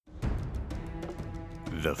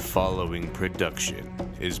The following production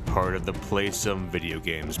is part of the Play Some Video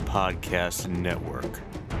Games podcast network.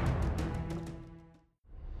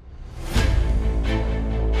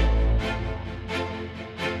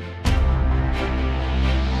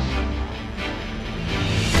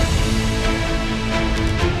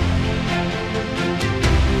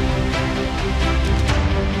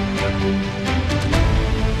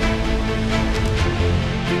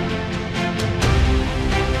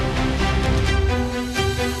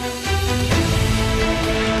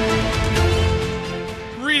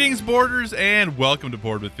 Boarders, and welcome to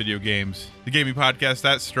Board with Video Games, the gaming podcast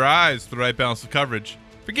that strives for the right balance of coverage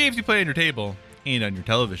for games you play on your table and on your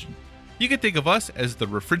television. You can think of us as the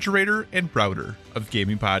refrigerator and router of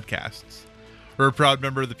gaming podcasts. We're a proud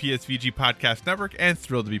member of the PSVG Podcast Network and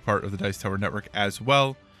thrilled to be part of the Dice Tower Network as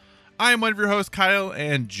well. I am one of your hosts, Kyle,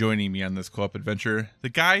 and joining me on this co-op adventure, the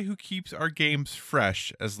guy who keeps our games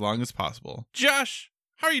fresh as long as possible. Josh,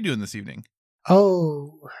 how are you doing this evening?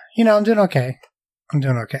 Oh, I'm doing okay.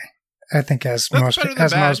 I think as most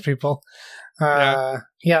people. I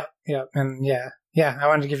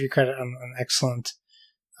wanted to give you credit on an excellent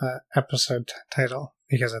episode title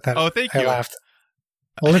because I thought I laughed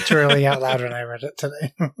literally out loud when I read it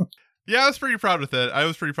today. Yeah, I was pretty proud with it. I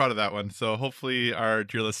was pretty proud of that one. So hopefully our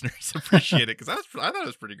dear listeners appreciate it because I thought it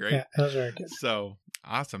was pretty great. Yeah, it was very good. So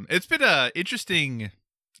awesome. It's been interesting,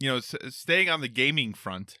 staying on the gaming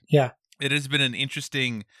front. Yeah. It has been an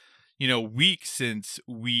interesting week since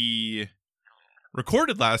we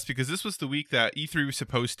recorded last, because this was the week that E3 was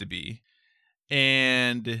supposed to be.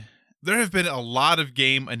 And there have been a lot of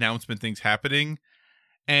game announcement things happening.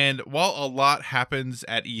 And while a lot happens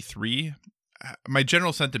at E3, my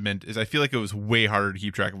general sentiment is I feel like it was way harder to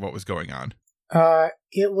keep track of what was going on.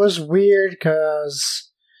 It was weird because,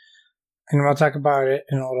 and we'll talk about it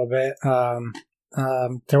in a little bit,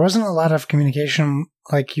 there wasn't a lot of communication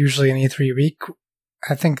like usually in E3 week.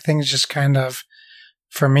 I think things just kind of,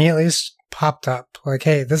 for me at least, popped up. Like,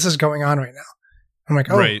 hey, this is going on right now. I'm like,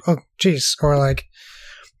 oh, geez. Or like,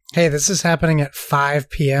 hey, this is happening at 5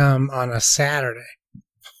 p.m. on a Saturday.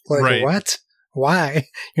 Like, What? Why?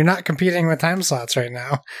 You're not competing with time slots right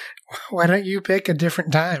now. Why don't you pick a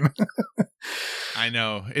different time? I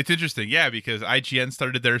know. It's interesting. Yeah, because IGN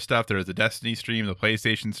started their stuff. There was the Destiny stream, the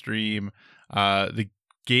PlayStation stream, the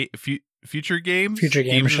Future Game Show.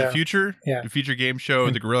 The Future Game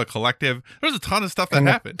Show, the Guerrilla Collective. There was a ton of stuff that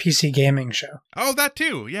happened. PC Gaming Show. Oh, that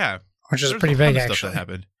too, yeah. Which is pretty big, actually. Stuff that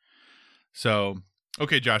happened. So,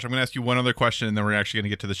 okay, Josh, I'm going to ask you one other question, and then we're actually going to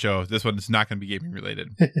get to the show. This one is not going to be gaming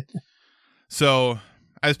related. So,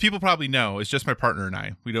 as people probably know, it's just my partner and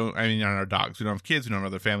I. On our dogs. We don't have kids. We don't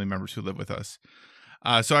have other family members who live with us.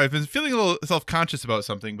 So I've been feeling a little self-conscious about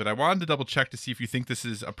something, but I wanted to double check to see if you think this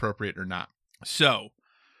is appropriate or not. So,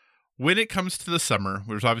 when it comes to the summer,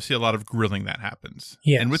 there's obviously a lot of grilling that happens.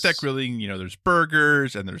 Yes. And with that grilling, there's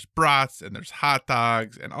burgers and there's brats and there's hot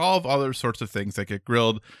dogs and all of other sorts of things that get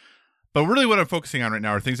grilled. But really what I'm focusing on right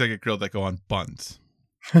now are things that get grilled that go on buns.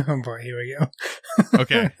 Oh boy, here we go.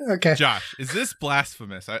 Okay. Okay. Josh, is this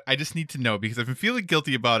blasphemous? I just need to know because I've been feeling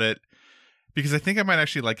guilty about it because I think I might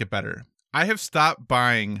actually like it better. I have stopped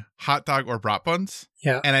buying hot dog or brat buns.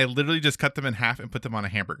 Yeah. And I literally just cut them in half and put them on a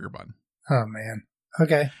hamburger bun. Oh, man.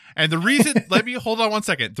 Okay. And the reason, let me hold on one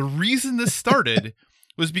second. The reason this started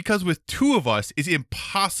was because with two of us, it's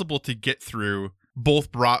impossible to get through both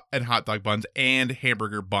brat and hot dog buns and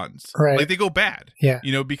hamburger buns. Right. Like they go bad. Yeah.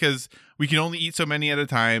 Because we can only eat so many at a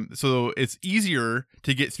time. So it's easier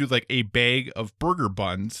to get through like a bag of burger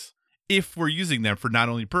buns if we're using them for not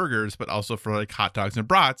only burgers, but also for like hot dogs and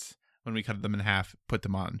brats when we cut them in half, put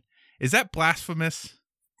them on. Is that blasphemous?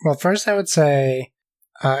 Well, first I would say,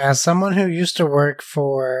 as someone who used to work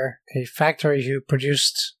for a factory who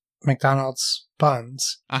produced McDonald's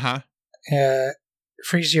buns,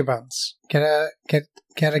 freeze your buns. Get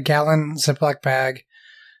a gallon Ziploc bag,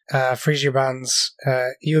 freeze your buns.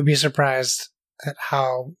 You would be surprised at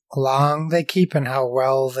how long they keep and how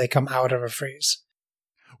well they come out of a freeze.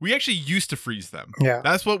 We actually used to freeze them. Yeah.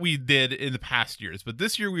 That's what we did in the past years. But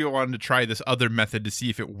this year we wanted to try this other method to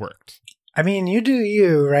see if it worked. I mean, you do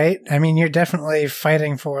you, right? I mean, you're definitely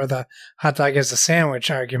fighting for the hot dog as a sandwich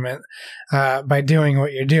argument by doing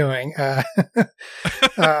what you're doing.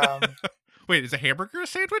 Wait, is a hamburger a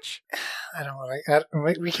sandwich? I don't want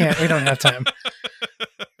to. We can't. We don't have time.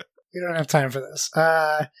 We don't have time for this.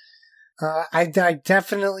 I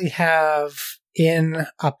definitely have, in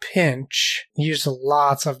a pinch, used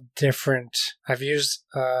lots of different. I've used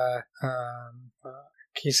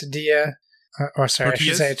quesadilla. Tortillas? I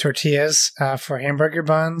should say tortillas for hamburger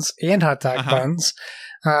buns and hot dog buns.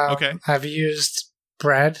 Okay. I've used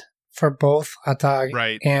bread for both hot dog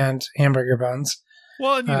Right. and hamburger buns.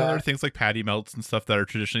 Well, and there are things like patty melts and stuff that are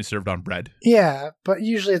traditionally served on bread. Yeah, but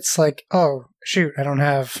usually it's like, oh, shoot, I don't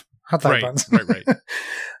have hot dog buns. Right.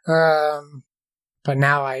 But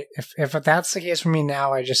now if that's the case for me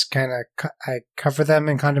now, I just kind of I cover them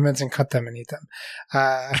in condiments and cut them and eat them.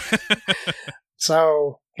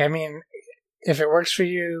 So, I mean, if it works for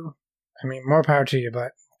you, I mean, more power to you,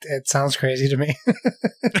 but it sounds crazy to me.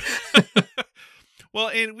 Well,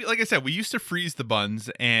 and like I said, we used to freeze the buns,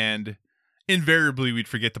 and invariably we'd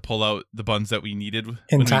forget to pull out the buns that we needed when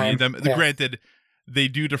we needed them. Yeah. Granted, they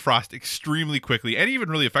do defrost extremely quickly and even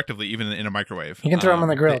really effectively, even in a microwave. You can throw them on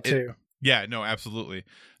the grill too. Yeah, no, absolutely.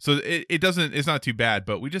 So it's not too bad,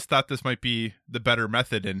 but we just thought this might be the better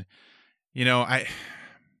method. And,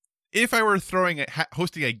 if I were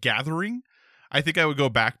hosting a gathering, I think I would go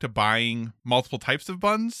back to buying multiple types of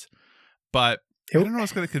buns, but I don't know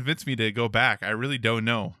what's going to convince me to go back. I really don't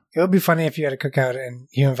know. It would be funny if you had a cookout and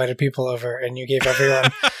you invited people over and you gave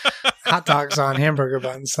everyone hot dogs on hamburger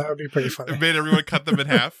buns. That would be pretty funny. Made everyone cut them in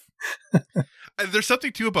half. There's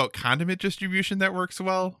something too about condiment distribution that works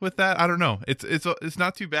well with that. I don't know. It's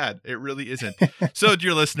not too bad. It really isn't. So,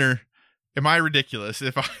 dear listener, am I ridiculous?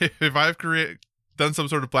 If I've done some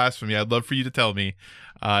sort of blasphemy, I'd love for you to tell me.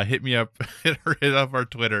 Hit me up, hit up our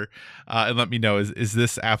Twitter, and let me know. Is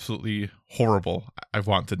this absolutely horrible? I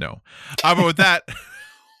want to know. But with that,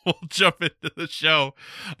 we'll jump into the show.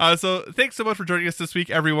 So thanks so much for joining us this week,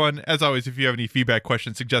 everyone. As always, if you have any feedback,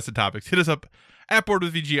 questions, suggested topics, hit us up at Board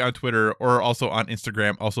with VG on Twitter or also on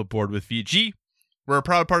Instagram, also Board with VG. We're a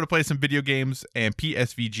proud part of Play Some Video Games, and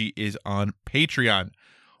PSVG is on Patreon.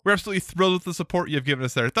 We're absolutely thrilled with the support you've given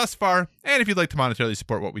us there thus far, and if you'd like to monetarily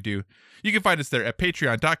support what we do, you can find us there at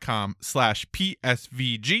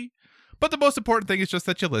patreon.com/PSVG. But the most important thing is just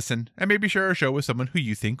that you listen, and maybe share our show with someone who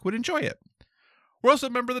you think would enjoy it. We're also a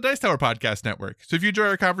member of the Dice Tower Podcast Network, so if you enjoy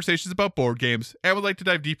our conversations about board games and would like to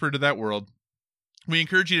dive deeper into that world, we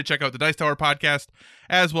encourage you to check out the Dice Tower Podcast,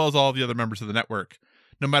 as well as all of the other members of the network.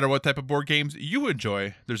 No matter what type of board games you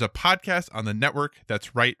enjoy, there's a podcast on the network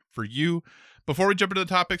that's right for you. Before we jump into the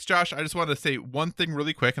topics, Josh, I just want to say one thing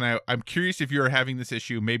really quick, and I'm curious if you're having this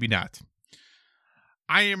issue, maybe not.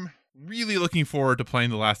 I am really looking forward to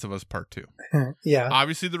playing The Last of Us Part 2. Yeah.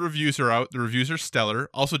 Obviously, the reviews are out. The reviews are stellar.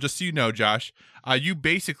 Also, just so you know, Josh, you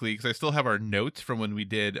basically, because I still have our notes from when we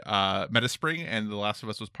did Metaspring and The Last of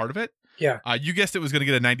Us was part of it. Yeah. You guessed it was going to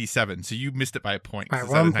get a 97, so you missed it by a point. By it's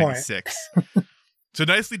 1 point. 96. So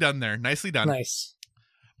nicely done there. Nicely done. Nice.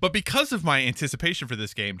 But because of my anticipation for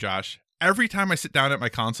this game, Josh, every time I sit down at my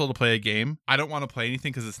console to play a game, I don't want to play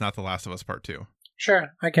anything because it's not The Last of Us Part 2.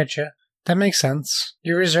 Sure, I get you. That makes sense.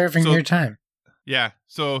 You're reserving your time. Yeah.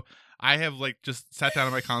 So I have just sat down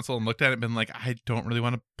at my console and looked at it and been like, I don't really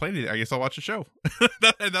want to play anything. I guess I'll watch a show.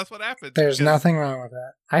 And that's what happened. There's nothing wrong with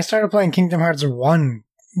that. I started playing Kingdom Hearts 1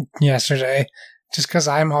 yesterday just because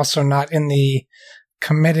I'm also not in the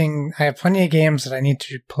committing. I have plenty of games that I need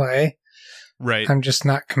to play. Right. I'm just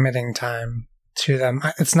not committing time to them.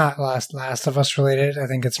 It's not Last of Us related. I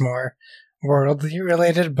think it's more worldly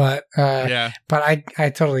related, but yeah. But I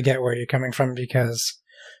totally get where you're coming from because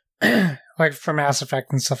like for Mass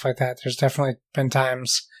Effect and stuff like that, there's definitely been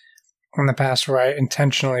times in the past where I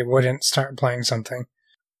intentionally wouldn't start playing something.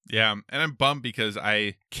 Yeah, and I'm bummed because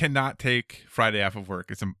I cannot take Friday off of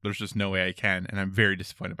work. There's just no way I can, and I'm very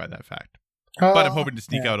disappointed by that fact. But I'm hoping to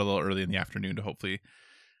sneak out a little early in the afternoon to hopefully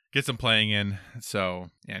get some playing in. So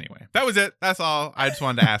anyway, that was it. That's all. I just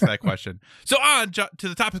wanted to ask that question. So on to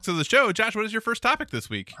the topics of the show. Josh, what is your first topic this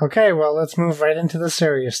week? Okay, well, let's move right into the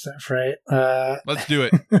serious stuff, right? Let's do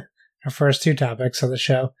it. Our first two topics of the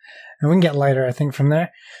show. And we can get lighter, I think, from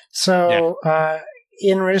there. So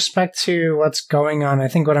in respect to what's going on, I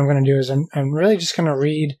think what I'm going to do is I'm really just going to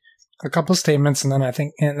read a couple statements, and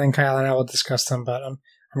then Kyle and I will discuss them. But I'm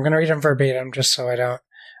going to read them verbatim just so I don't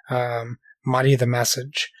muddy the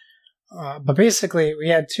message. But basically, we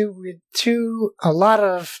had a lot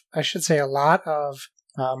of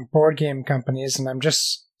board game companies, and I'm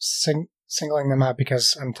just singling them out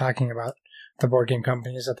because I'm talking about the board game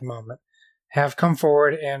companies at the moment, have come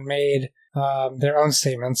forward and made their own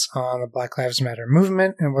statements on the Black Lives Matter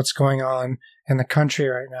movement and what's going on in the country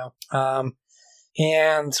right now.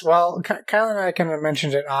 And, well, Kyle and I kind of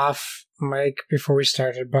mentioned it off mic before we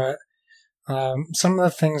started, but some of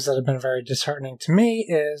the things that have been very disheartening to me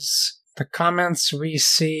is the comments we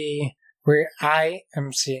see, where I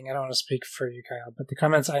am seeing, I don't want to speak for you, Kyle, but the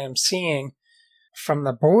comments I am seeing from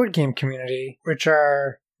the board game community, which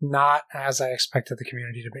are not as I expected the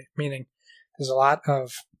community to be. Meaning, there's a lot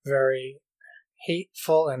of very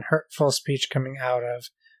hateful and hurtful speech coming out of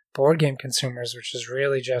board game consumers, which is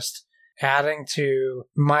really just adding to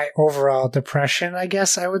my overall depression, I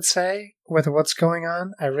guess I would say, with what's going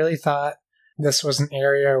on. I really thought this was an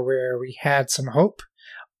area where we had some hope.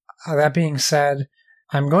 That being said,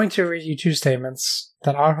 I'm going to read you two statements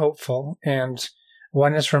that are hopeful, and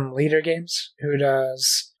one is from Leader Games, who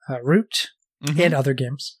does Root and other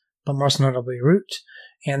games, but most notably Root.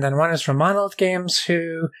 And then one is from Monolith Games,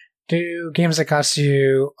 who do games that cost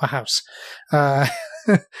you a house.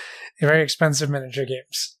 Very expensive miniature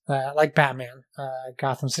games, like Batman,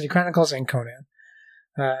 Gotham City Chronicles, and Conan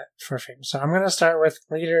for fame. So I'm going to start with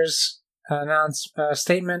Leader's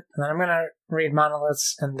statement, and then I'm going to read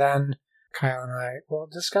Monolith's, and then Kyle and I will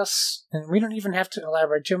discuss. And we don't even have to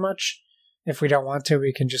elaborate too much. If we don't want to,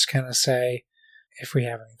 we can just kind of say if we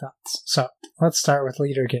have any thoughts. So let's start with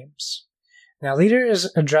Leader Games. Now, Leader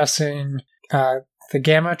is addressing the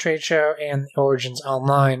Gamma trade show and the Origins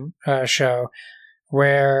Online show,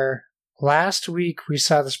 where last week we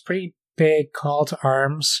saw this pretty big call to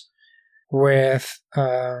arms with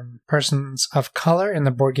persons of color in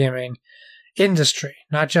the board gaming industry,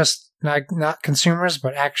 not consumers,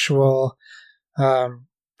 but actual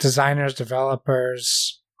designers,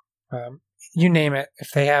 developers, you name it.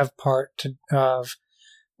 If they have part of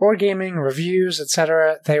board gaming, reviews,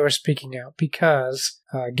 etc., they were speaking out because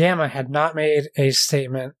Gamma had not made a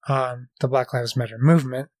statement on the Black Lives Matter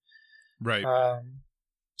movement. Right.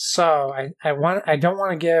 So I don't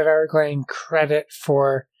want to give Eric Lane credit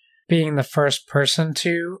for being the first person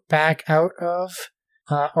to back out of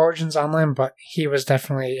Origins Online, but he was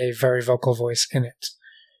definitely a very vocal voice in it.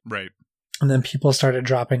 Right. And then people started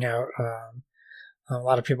dropping out. A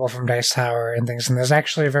lot of people from Dice Tower and things. And there's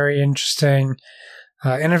actually a very interesting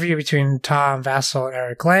interview between Tom Vassell and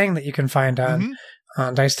Eric Lang that you can find on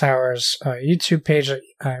Dice Tower's YouTube page that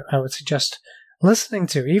I would suggest listening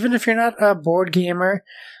to, even if you're not a board gamer,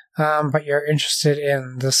 but you're interested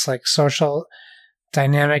in this like social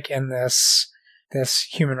dynamic and this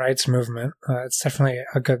human rights movement. It's definitely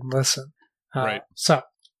a good listen. Right. So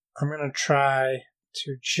I'm going to try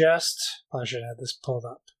to I should have this pulled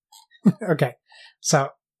up. Okay. So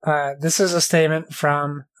this is a statement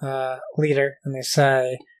from Leader, and they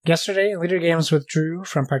say, yesterday, Leader Games withdrew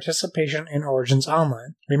from participation in Origins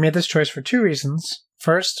Online. We made this choice for two reasons.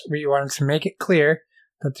 First, we wanted to make it clear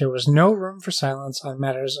that there was no room for silence on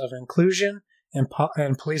matters of inclusion and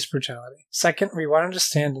police brutality. Second, we wanted to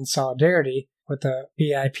stand in solidarity with the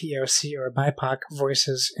BIPOC or BIPOC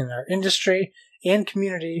voices in our industry and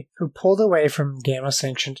community who pulled away from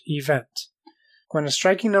Gamma-sanctioned event. When a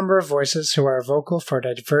striking number of voices who are vocal for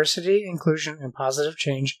diversity, inclusion, and positive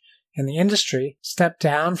change in the industry step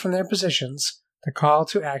down from their positions, the call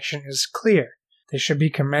to action is clear. They should be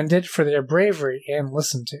commended for their bravery and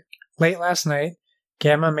listened to. Late last night,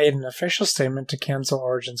 Gamma made an official statement to cancel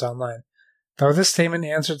Origins Online. Though this statement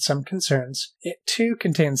answered some concerns, it too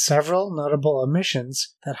contains several notable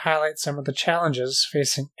omissions that highlight some of the challenges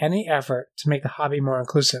facing any effort to make the hobby more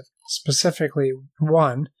inclusive. Specifically,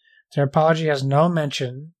 1. Their apology has no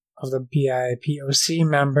mention of the BIPOC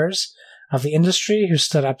members of the industry who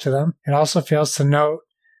stood up to them. It also fails to note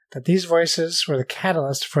that these voices were the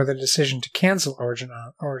catalyst for the decision to cancel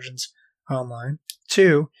Origins Online.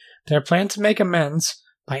 2. Their plan to make amends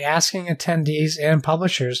by asking attendees and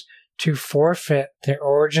publishers to forfeit their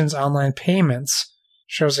Origins Online payments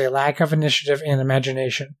shows a lack of initiative and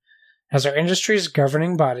imagination. As our industry's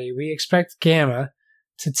governing body, we expect Gamma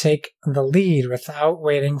to take the lead without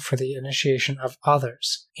waiting for the initiation of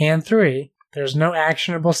others. And 3, there's no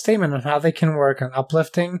actionable statement on how they can work on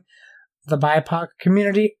uplifting the BIPOC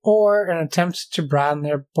community or an attempt to broaden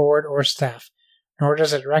their board or staff, nor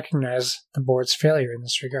does it recognize the board's failure in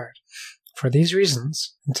this regard. For these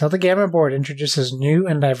reasons, until the Gamma board introduces new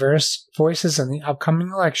and diverse voices in the upcoming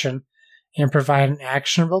election and provide an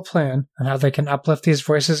actionable plan on how they can uplift these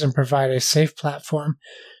voices and provide a safe platform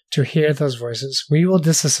to hear those voices, we will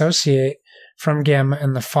disassociate from Gamma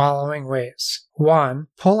in the following ways. 1.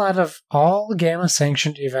 Pull out of all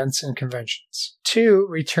Gamma-sanctioned events and conventions. 2.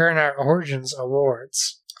 Return our Origins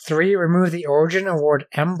awards. 3. Remove the Origin Award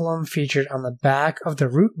emblem featured on the back of the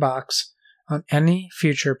root box on any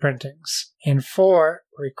future printings. And 4.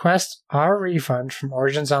 Request our refund from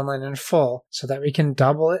Origins Online in full so that we can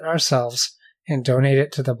double it ourselves and donate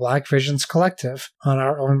it to the Black Visions Collective on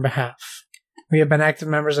our own behalf. We have been active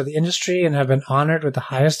members of the industry and have been honored with the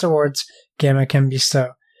highest awards Gamma can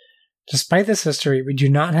bestow. Despite this history, we do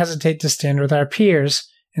not hesitate to stand with our peers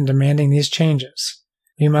in demanding these changes.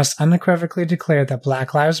 We must unequivocally declare that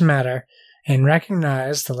Black Lives Matter and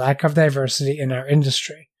recognize the lack of diversity in our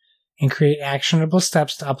industry, and create actionable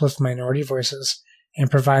steps to uplift minority voices and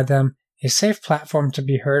provide them a safe platform to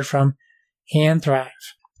be heard from and thrive.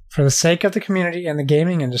 For the sake of the community and the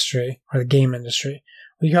gaming industry, or the game industry,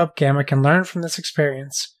 we hope Gamma can learn from this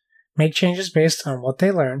experience, make changes based on what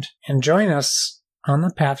they learned, and join us on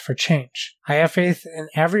the path for change. I have faith in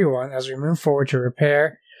everyone as we move forward to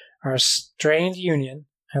repair our strained union.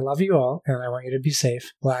 I love you all, and I want you to be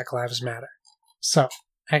safe. Black Lives Matter. So,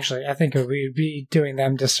 actually, I think we'd be doing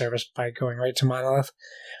them disservice by going right to Monolith.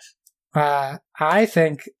 I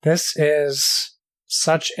think this is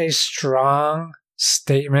such a strong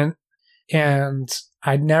statement, and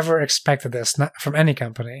I never expected this not from any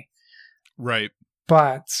company. Right.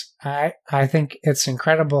 But I think it's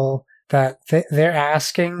incredible that they're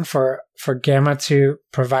asking for Gamma to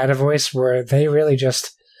provide a voice where they really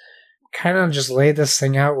just kind of just laid this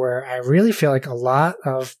thing out, where I really feel like a lot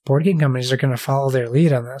of board game companies are going to follow their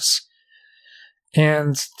lead on this.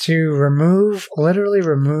 And to literally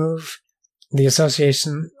remove the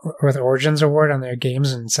association with Origins Award on their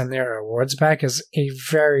games and send their awards back is a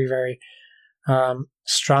very, very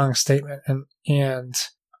strong statement. And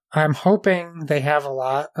I'm hoping they have a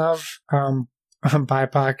lot of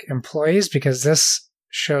BIPOC employees, because this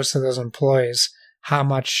shows to those employees how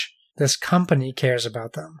much this company cares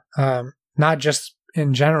about them. Not just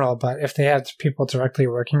in general, but if they have people directly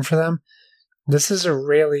working for them, this is a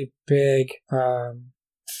really big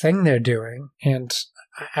thing they're doing. And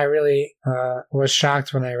I really was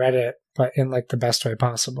shocked when I read it, but in like the best way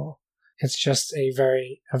possible. It's just a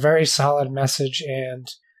very solid message, and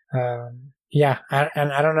I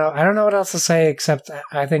don't know what else to say, except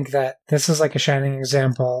I think that this is like a shining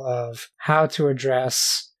example of how to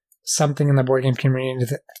address something in the board game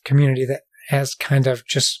community that has kind of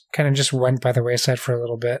just went by the wayside for a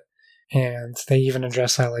little bit. And they even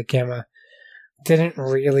address how like Gamma didn't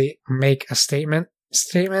really make a statement.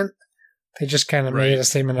 They just kind of made a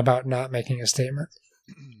statement about not making a statement.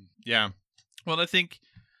 Yeah. Well, I think,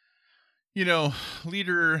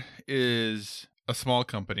 Leader is a small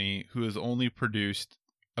company who has only produced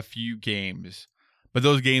a few games, but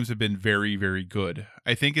those games have been very, very good.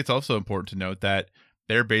 I think it's also important to note that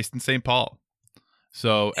they're based in St. Paul.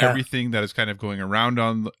 So everything that is kind of going around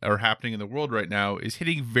on or happening in the world right now is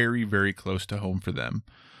hitting very, very close to home for them.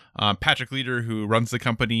 Patrick Leader, who runs the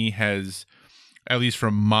company, has, at least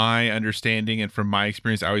from my understanding and from my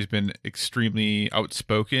experience, always been extremely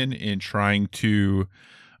outspoken in trying to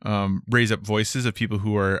raise up voices of people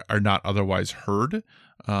who are not otherwise heard.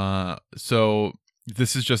 So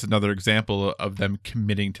this is just another example of them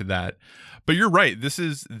committing to that. But you're right. This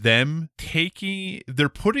is them they're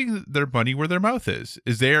putting their money where their mouth is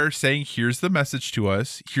they are saying, here's the message to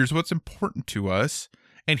us, here's what's important to us,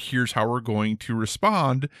 and here's how we're going to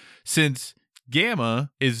respond, since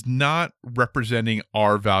Gamma is not representing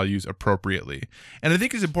our values appropriately. And I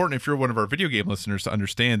think it's important, if you're one of our video game listeners, to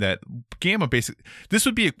understand that Gamma basically, this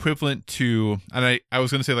would be equivalent to, and I was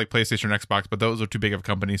going to say like PlayStation or Xbox, but those are too big of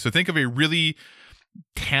companies. So think of a really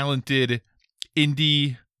talented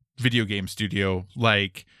indie video game studio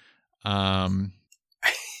like, of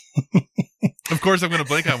course I'm going to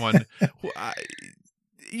blank on one.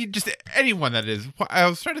 Just anyone that is. I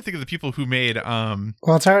was trying to think of the people who made well,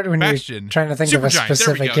 it's hard when Bastion. You're trying to think Supergiant. of a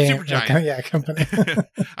specific game. Supergiant. Company.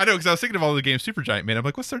 I know, because I was thinking of all the games Supergiant made. I'm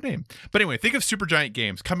like, what's their name? But anyway, think of Supergiant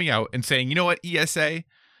Games coming out and saying, you know what, ESA,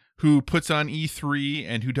 who puts on E3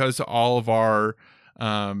 and who does all of our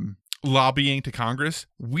lobbying to Congress,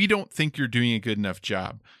 we don't think you're doing a good enough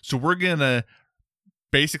job. So we're gonna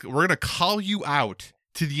call you out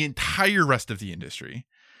to the entire rest of the industry.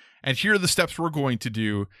 And here are the steps we're going to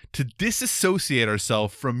do to disassociate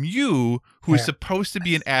ourselves from you, who is supposed to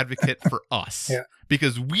be an advocate for us,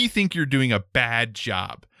 because we think you're doing a bad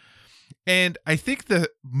job. And I think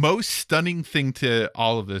the most stunning thing to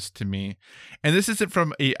all of this to me, and this isn't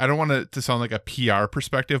from I don't want it to sound like a PR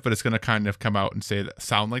perspective, but it's going to kind of come out and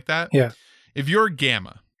sound like that. Yeah. If you're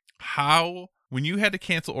Gamma, when you had to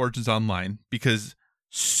cancel Origins Online because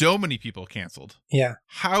so many people canceled,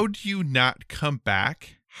 how do you not come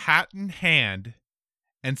back, hat in hand,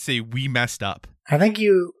 and say, we messed up? I think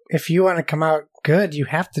if you want to come out good, you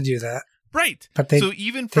have to do that. Right. But they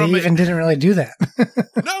didn't really do that.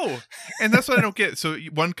 No. And that's what I don't get. So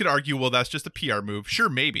one could argue, well, that's just a PR move. Sure,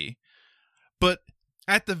 maybe. But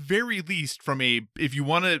at the very least, if you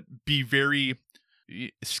want to be very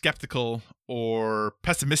skeptical or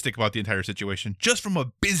pessimistic about the entire situation, just from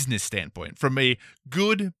a business standpoint, from a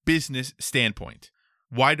good business standpoint,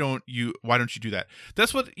 why don't you do that?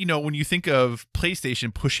 That's what, when you think of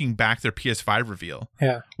PlayStation pushing back their PS5 reveal.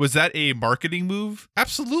 Yeah. Was that a marketing move?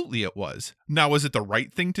 Absolutely it was. Now, was it the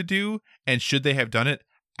right thing to do? And should they have done it?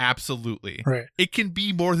 Absolutely. Right. It can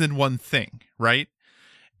be more than one thing, right?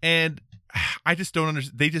 And I just don't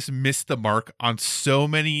understand. They just missed the mark on so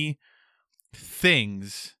many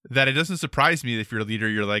things that it doesn't surprise me that if you're a leader,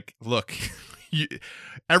 you're like, look,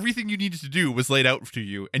 everything you needed to do was laid out to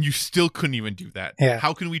you, and you still couldn't even do that. Yeah.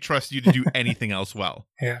 How can we trust you to do anything else well?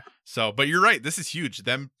 Yeah. So, but you're right. This is huge.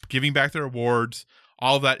 Them giving back their awards,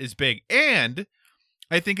 all of that is big. And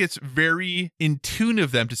I think it's very in tune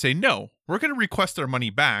of them to say, no, we're going to request our money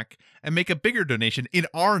back and make a bigger donation in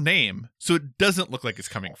our name so it doesn't look like it's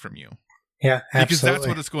coming from you. Yeah, absolutely. Because that's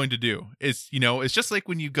what it's going to do. It's, it's just like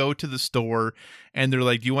when you go to the store and they're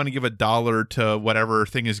like, do you want to give $1 to whatever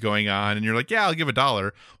thing is going on? And you're like, yeah, I'll give $1.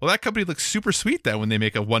 Well, that company looks super sweet then when they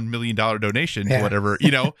make a $1 million donation to whatever,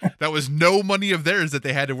 that was no money of theirs that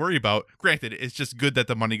they had to worry about. Granted, it's just good that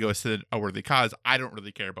the money goes to a worthy cause. I don't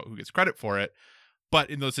really care about who gets credit for it. But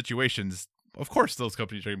in those situations, of course, those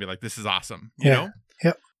companies are going to be like, this is awesome. You know?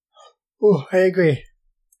 Yep. Oh, I agree.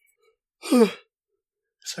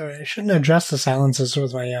 Sorry, I shouldn't address the silences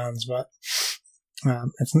with my yawns, but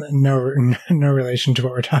it's no relation to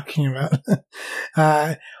what we're talking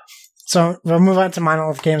about. So we'll move on to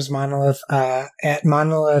Monolith Games Monolith at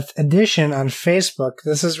Monolith Edition on Facebook.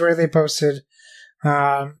 This is where they posted. So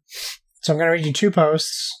I'm going to read you 2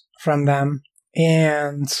 posts from them,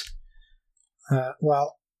 and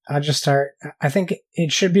I'll just start. I think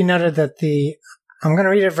it should be noted that I'm going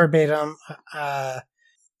to read it verbatim.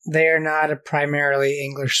 They are not a primarily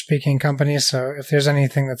English-speaking company, so if there's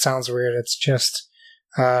anything that sounds weird, it's just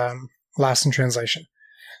lost in translation.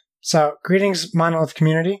 So, greetings, Monolith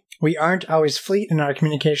community. We aren't always fleet in our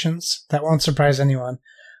communications. That won't surprise anyone.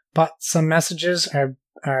 But some messages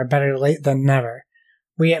are better late than never.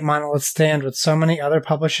 We at Monolith stand with so many other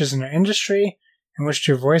publishers in our industry and wish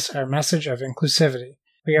to voice our message of inclusivity.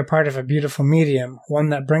 We are part of a beautiful medium, one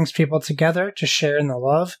that brings people together to share in the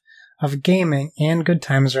love of gaming and good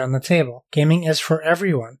times around the table. Gaming is for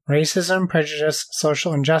everyone. Racism, prejudice,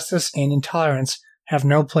 social injustice, and intolerance have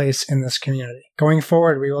no place in this community. Going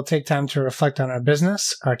forward, we will take time to reflect on our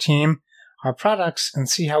business, our team, our products, and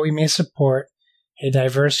see how we may support a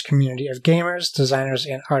diverse community of gamers, designers,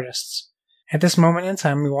 and artists. At this moment in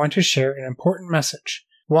time, we want to share an important message,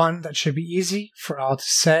 one that should be easy for all to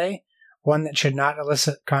say, one that should not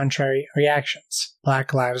elicit contrary reactions.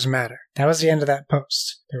 Black Lives Matter. That was the end of that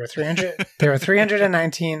post. There were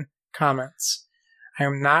 319 comments. I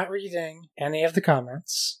am not reading any of the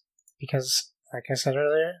comments because, like I said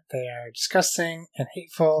earlier, they are disgusting and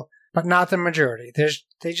hateful, but not the majority.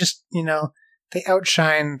 They just, they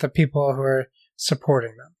outshine the people who are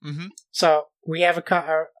supporting them. Mm-hmm. So we have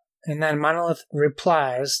and then Monolith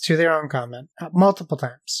replies to their own comment multiple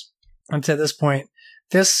times. And to this point,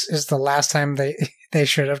 this is the last time they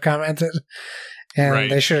should have commented,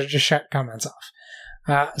 and they should have just shut comments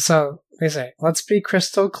off. So they say, let's be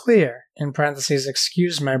crystal clear, in parentheses,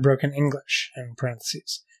 excuse my broken English, in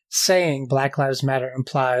parentheses. Saying Black Lives Matter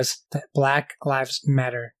implies that Black Lives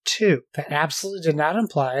Matter too. That absolutely did not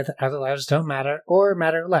imply that other lives don't matter or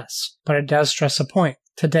matter less, but it does stress a point.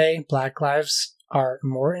 Today, Black lives are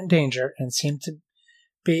more in danger and seem to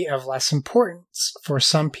be of less importance for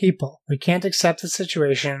some people. We can't accept the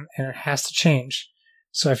situation, and it has to change.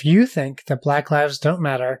 So if you think that Black lives don't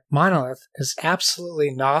matter, Monolith is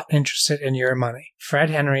absolutely not interested in your money.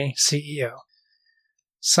 Fred Henry, CEO.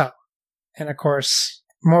 So, and of course,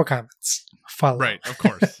 more comments follow. Right, of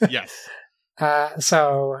course, yes.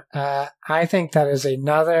 I think that is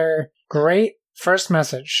another great first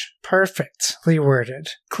message. Perfectly worded.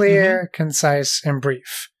 Clear, concise, and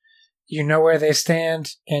brief. You know where they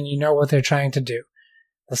stand, and you know what they're trying to do.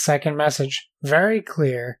 The second message, very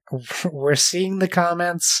clear. We're seeing the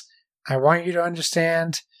comments. I want you to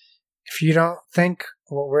understand. If you don't think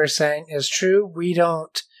what we're saying is true, we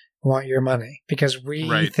don't want your money because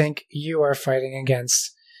we think you are fighting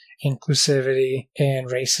against inclusivity and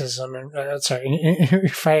racism.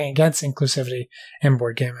 And fighting against inclusivity in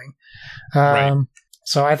board gaming.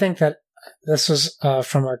 So I think that this was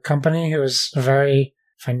from a company who is very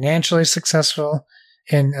financially successful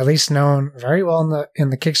and at least known very well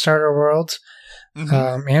in the Kickstarter world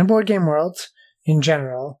and board game world in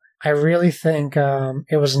general. I really think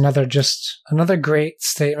it was another great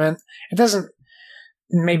statement. It doesn't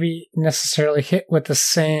maybe necessarily hit with the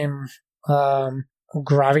same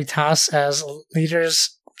gravitas as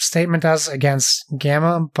Leader's statement does against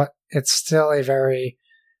Gamma, but it's still a very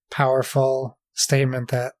powerful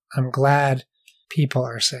statement that I'm glad people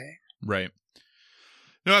are saying. Right.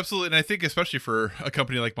 No, absolutely. And I think especially for a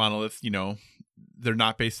company like Monolith, they're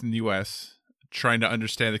not based in the U.S., trying to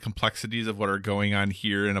understand the complexities of what are going on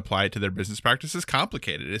here and apply it to their business practice is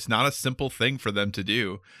complicated. It's not a simple thing for them to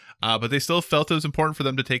do, but they still felt it was important for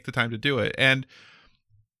them to take the time to do it. And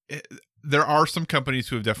there are some companies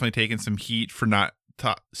who have definitely taken some heat for not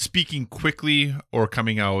speaking quickly or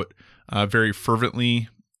coming out very fervently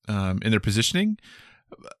in their positioning.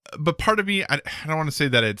 But part of me, I don't want to say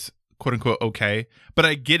that it's quote unquote okay, but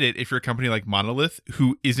I get it if you're a company like Monolith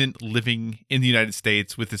who isn't living in the United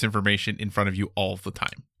States with this information in front of you all the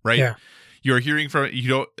time, right? Yeah. You're hearing from,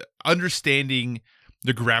 understanding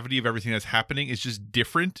the gravity of everything that's happening is just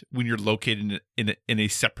different when you're located in a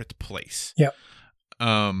separate place. Yep.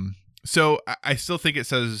 So I still think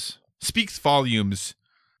it speaks volumes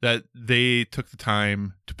that they took the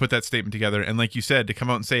time to put that statement together. And like you said, to come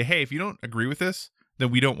out and say, hey, if you don't agree with this, then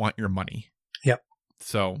we don't want your money. Yep.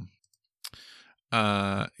 So,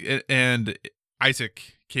 and Isaac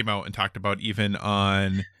came out and talked about even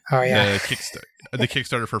on the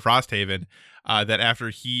Kickstarter for Frosthaven, that after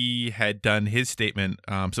he had done his statement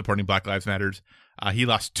supporting Black Lives Matters, he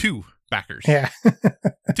lost 2 backers. Yeah.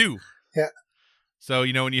 2. Yeah. So,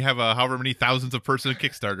 when you have however many thousands of person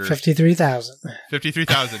Kickstarter. 53,000.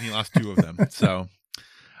 53,000. He lost 2 of them. So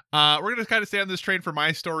we're going to kind of stay on this train for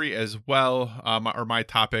my story as well, or my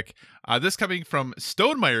topic. This coming from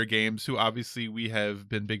Stonemaier Games, who obviously we have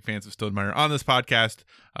been big fans of Stonemaier on this podcast.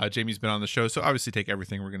 Jamie's been on the show, so obviously take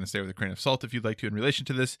everything we're going to say with a grain of salt if you'd like to in relation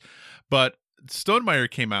to this. But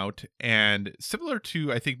Stonemaier came out and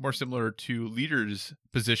more similar to Leader's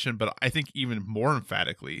position, but I think even more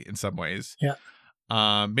emphatically in some ways. Yeah.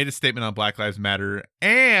 Made a statement on Black Lives Matter,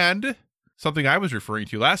 and something I was referring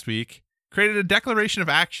to last week, created a declaration of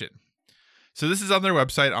action. So this is on their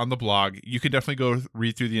website, on the blog. You can definitely go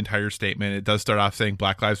read through the entire statement. It does start off saying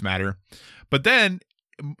Black Lives Matter. But then,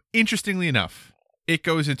 interestingly enough, it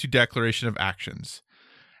goes into declaration of actions.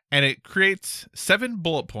 And it creates 7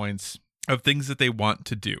 bullet points of things that they want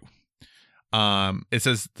to do. It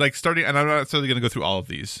says, starting, and I'm not necessarily going to go through all of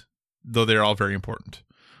these, though they're all very important.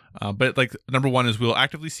 But number 1 is we'll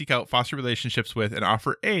actively seek out, foster relationships with, and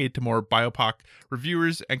offer aid to more BIPOC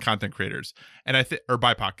reviewers and content creators. And or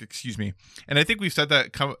BIPOC, excuse me. And I think we've said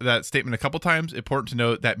that statement a couple times. Important to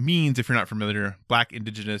note that means, if you're not familiar, Black,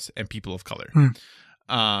 Indigenous, and people of color.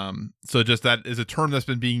 So just that is a term that's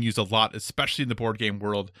been being used a lot, especially in the board game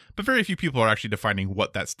world. But very few people are actually defining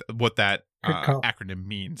what that acronym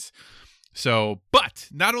means. So, but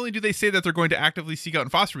not only do they say that they're going to actively seek out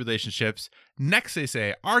and foster relationships, next they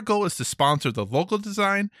say, our goal is to sponsor the local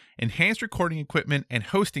design, enhanced recording equipment, and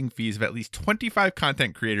hosting fees of at least 25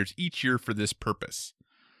 content creators each year for this purpose.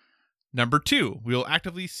 Number 2, we will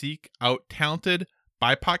actively seek out talented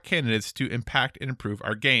BIPOC candidates to impact and improve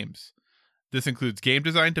our games. This includes game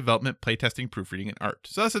design, development, playtesting, proofreading, and art.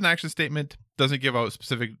 So that's an action statement. Doesn't give out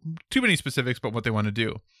too many specifics about what they want to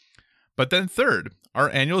do. But then 3rd, our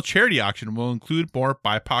annual charity auction will include more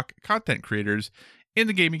BIPOC content creators in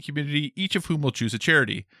the gaming community, each of whom will choose a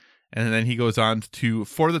charity. And then he goes on to,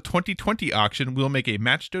 for the 2020 auction, we'll make a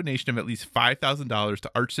match donation of at least $5,000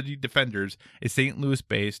 to Arch City Defenders, a St.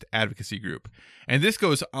 Louis-based advocacy group. And this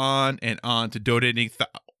goes on and on to donating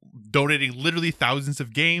literally thousands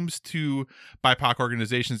of games to BIPOC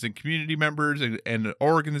organizations and community members and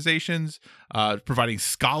organizations, providing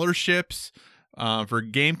scholarships for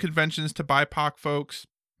game conventions to BIPOC folks,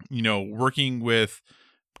 working with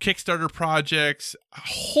Kickstarter projects, a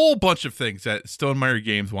whole bunch of things that Stonemaier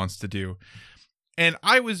Games wants to do. And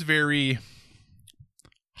I was very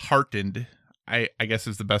heartened, I guess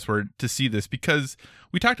is the best word, to see this, because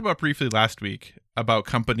we talked about briefly last week about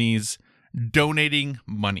companies donating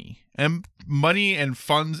money. And money and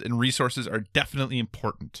funds and resources are definitely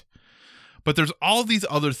important. But there's all these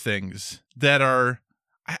other things that are,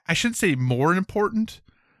 I shouldn't say more important,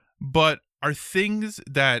 but are things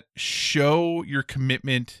that show your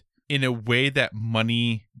commitment in a way that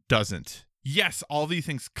money doesn't. Yes, all these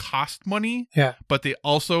things cost money, but they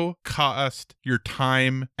also cost your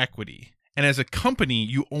time equity. And as a company,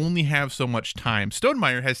 you only have so much time.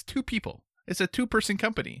 Stonemaier has 2 people. It's a 2-person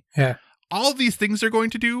company. Yeah. All these things they're going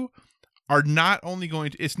to do are not only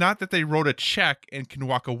it's not that they wrote a check and can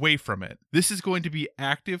walk away from it. This is going to be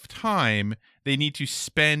active time they need to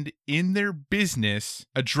spend in their business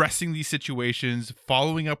addressing these situations,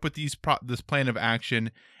 following up with this plan of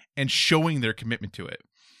action, and showing their commitment to it.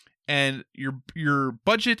 And your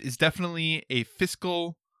budget is definitely a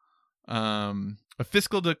fiscal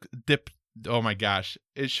dip. Oh my gosh.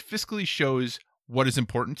 It fiscally shows what is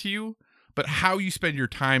important to you, but how you spend your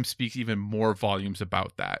time speaks even more volumes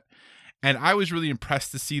about that. And I was really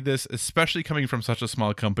impressed to see this, especially coming from such a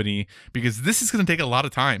small company, because this is going to take a lot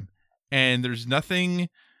of time. And there's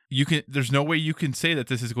no way you can say that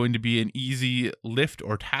this is going to be an easy lift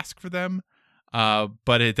or task for them.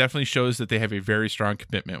 But it definitely shows that they have a very strong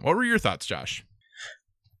commitment. What were your thoughts, Josh?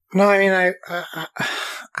 No, I mean,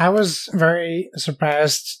 I was very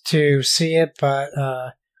surprised to see it, but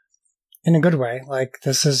in a good way. Like,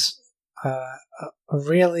 this is a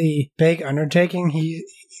really big undertaking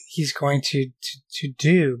he's going to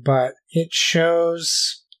do, but it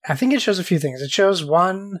shows. I think it shows a few things. It shows,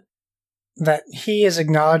 one, that he is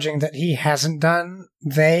acknowledging that he hasn't done.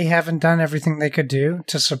 They haven't done everything they could do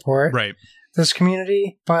to support this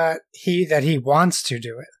community, but that he wants to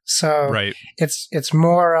do it. So it's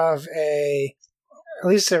more of at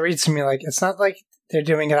least it reads to me like, it's not like they're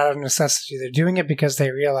doing it out of necessity. They're doing it because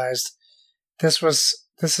they realized this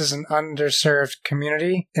is an underserved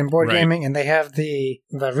community in board gaming, and they have the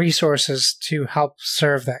resources to help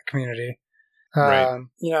serve that community. You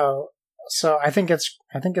know, so I think it's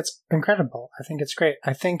incredible. I think it's great.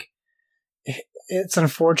 I think it's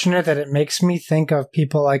unfortunate that it makes me think of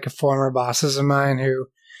people like former bosses of mine who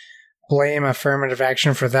blame affirmative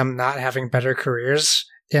action for them not having better careers.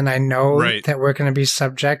 And I know that we're going to be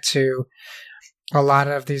subject to a lot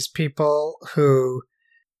of these people who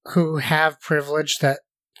have privilege that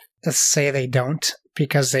say they don't,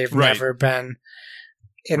 because they've never been,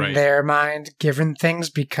 in their mind, given things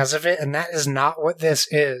because of it. And that is not what this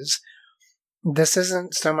is. This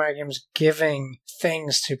isn't Stonemaier Games giving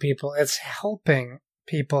things to people. It's helping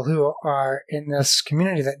people who are in this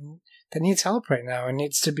community that needs help right now and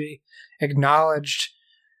needs to be acknowledged.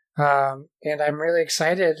 And I'm really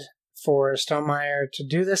excited for Stonemaier to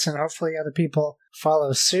do this, and hopefully other people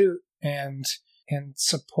follow suit and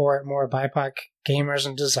support more BIPOC gamers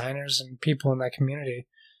and designers and people in that community.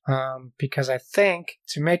 Because I think,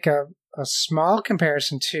 to make a small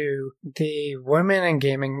comparison to the women in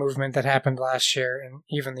gaming movement that happened last year and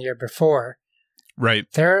even the year before,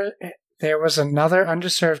 there was another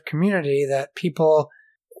underserved community that people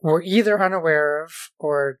were either unaware of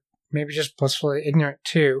or maybe just blissfully ignorant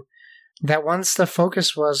to, that once the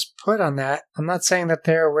focus was put on that, I'm not saying that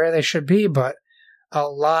they're where they should be, but a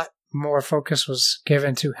lot more focus was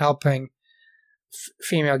given to helping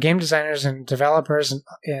female game designers and developers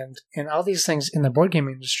and all these things in the board game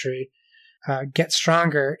industry get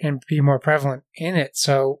stronger and be more prevalent in it.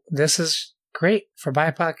 So this is great for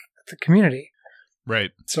BIPOC, the community.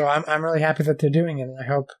 So I'm really happy that they're doing it, and I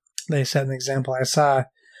hope they set an example. I saw, I'm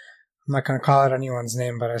not going to call out anyone's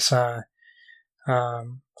name, but I saw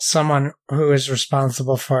someone who is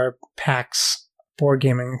responsible for PAX board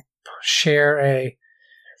gaming share a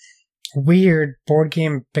weird board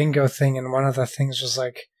game bingo thing, and one of the things was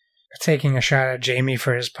like taking a shot at Jamie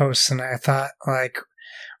for his posts, and I thought, like,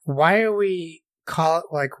 why are we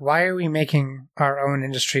making our own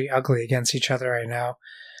industry ugly against each other right now?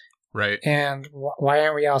 And why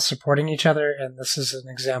aren't we all supporting each other? And this is an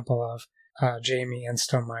example of Jamie and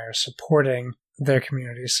Stonemaier supporting their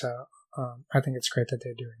community. So I think it's great that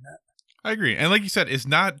they're doing that. I agree. And like you said,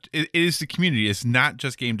 it is the community. It's not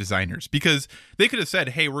just game designers, because they could have said,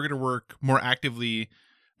 hey, we're going to work more actively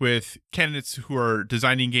with candidates who are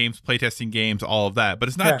designing games, playtesting games, all of that. But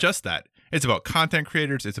it's not just that. It's about content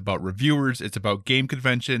creators. It's about reviewers. It's about game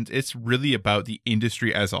conventions. It's really about the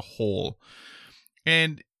industry as a whole.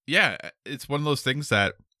 And yeah, it's one of those things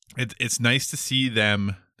that it's nice to see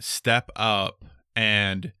them step up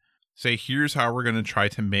and say, here's how we're going to try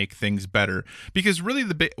to make things better. Because really,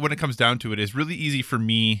 when it comes down to it, it's really easy for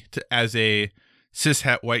me to, as a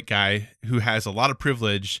cishet white guy who has a lot of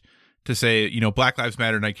privilege, to say, you know, Black Lives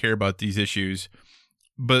Matter and I care about these issues.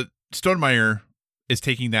 But Stonemaier is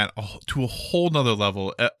taking that to a whole nother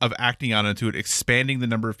level of acting on into it, expanding the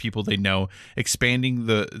number of people they know, expanding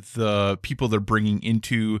the people they're bringing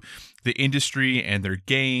into the industry and their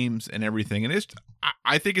games and everything. And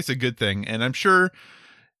I think it's a good thing. And I'm sure,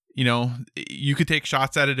 you know, you could take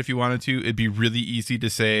shots at it if you wanted to. It'd be really easy to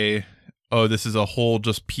say, oh, this is a whole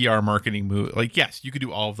just PR marketing move. Like, yes, you could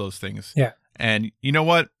do all of those things. Yeah. And you know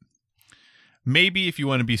what? Maybe if you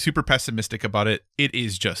want to be super pessimistic about it, it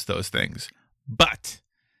is just those things. But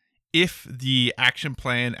if the action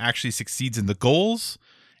plan actually succeeds in the goals,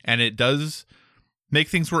 and it does make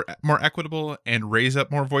things more equitable and raise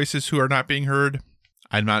up more voices who are not being heard,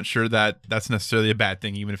 I'm not sure that that's necessarily a bad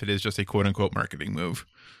thing, even if it is just a quote-unquote marketing move.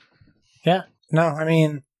 Yeah. No, I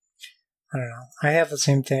mean, I don't know. I have the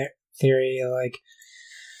same theory. Like,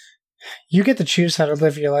 you get to choose how to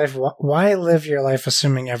live your life. Why live your life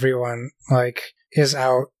assuming everyone, like, is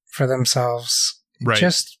out for themselves?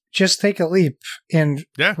 Just take a leap. And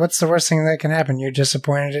what's the worst thing that can happen? You're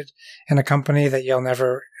disappointed in a company that you'll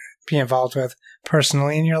never be involved with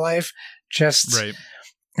personally in your life. Just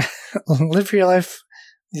live your life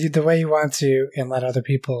the way you want to, and let other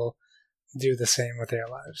people do the same with their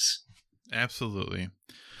lives. Absolutely.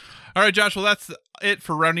 All right, Josh. Well, that's it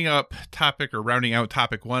for rounding out topic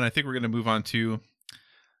 1. I think we're going to move on to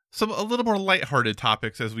a little more lighthearted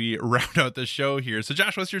topics as we round out the show here. So,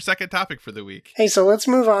 Josh, what's your second topic for the week? Hey, so let's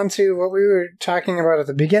move on to what we were talking about at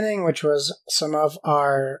the beginning, which was some of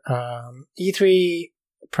our E3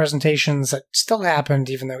 presentations that still happened,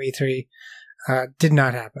 even though E3 did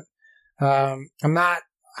not happen.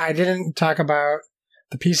 I didn't talk about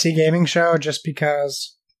the PC gaming show just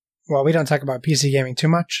because, well, we don't talk about PC gaming too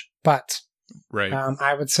much, but right.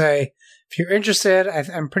 I would say if you're interested,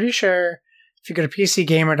 I'm pretty sure if you go to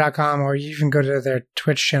PCGamer.com or you even go to their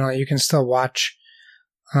Twitch channel, you can still watch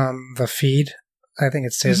the feed. I think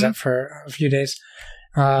it stays up for a few days.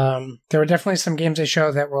 There were definitely some games they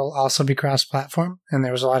showed that will also be cross-platform, and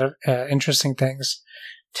there was a lot of interesting things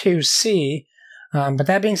to see. But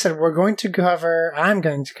that being said, I'm going to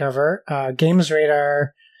cover Games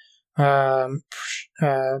Radar. I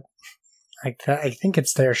think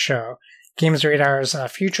it's their show, Games Radar's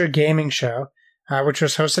Future Gaming Show, which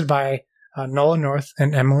was hosted by Nolan North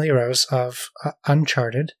and Emily Rose of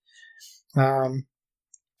Uncharted.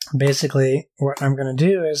 Basically, what I'm going to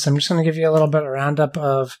do is I'm just going to give you a little bit of a roundup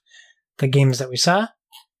of the games that we saw,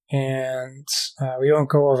 and we won't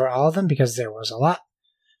go over all of them because there was a lot.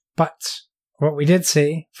 But what we did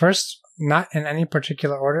see, first, not in any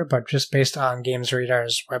particular order, but just based on Games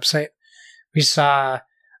Radar's website, we saw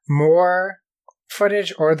more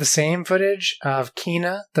footage or the same footage of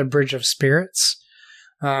Kena, the Bridge of Spirits,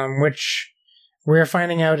 which we're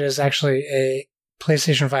finding out is actually a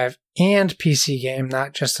PlayStation 5 and PC game,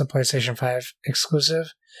 not just a PlayStation 5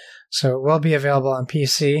 exclusive. So it will be available on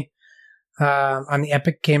PC, on the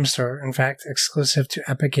Epic Game Store, in fact, exclusive to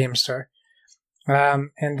Epic Game Store.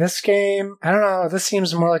 And this game, I don't know, this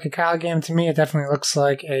seems more like a Kyle game to me. It definitely looks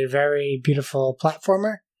like a very beautiful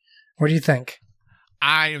platformer. What do you think?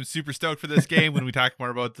 I am super stoked for this game when we talk more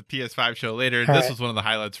about the PS5 show later. This was one of the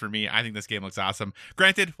highlights for me. I think this game looks awesome.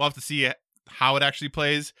 Granted, we'll have to see how it actually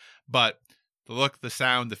plays, but the look, the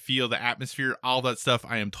sound, the feel, the atmosphere, all that stuff,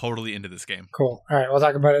 I am totally into this game. Cool. All right, we'll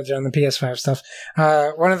talk about it during the PS5 stuff.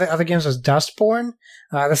 One of the other games was Dustborn.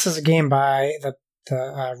 This is a game by the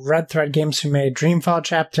Red Thread Games who made Dreamfall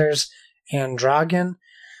Chapters and Dragon.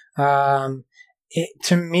 To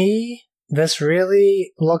me, this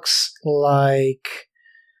really looks like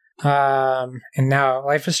and now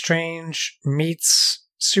Life is Strange meets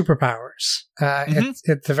Superpowers.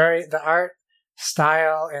 The art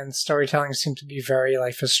style and storytelling seem to be very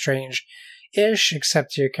Life is Strange-ish,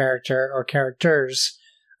 except your character or characters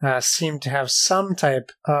seem to have some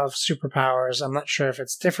type of superpowers. I'm not sure if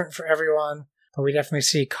it's different for everyone, but we definitely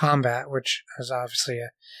see combat, which is obviously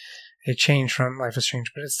a change from Life is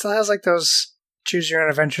Strange, but it still has like those choose your own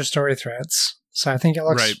adventure story threads. So I think it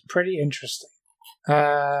looks pretty interesting.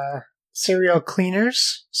 Serial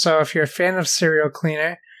Cleaners. So if you're a fan of Serial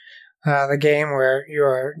Cleaner, the game where you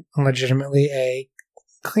are legitimately a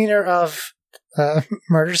cleaner of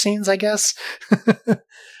murder scenes, I guess.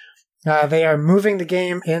 They are moving the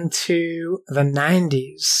game into the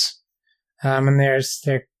 90s. And they're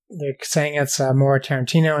saying it's more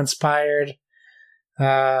Tarantino inspired.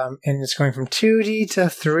 And it's going from 2D to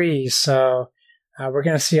 3. So we're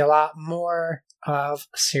going to see a lot more of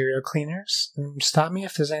Serial Cleaners. Stop me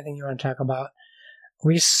if there's anything you want to talk about.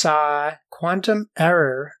 We saw Quantum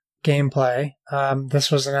Error gameplay. This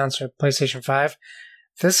was announced for PlayStation 5.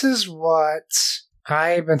 This is what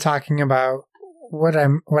I've been talking about. We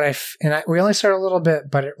only saw a little bit,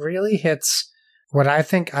 but it really hits what I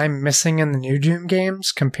think I'm missing in the new Doom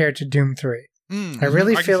games compared to Doom 3. I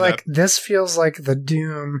really feel like this feels like the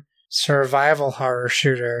Doom survival horror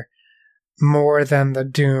shooter more than the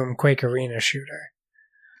Doom Quake Arena shooter.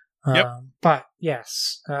 But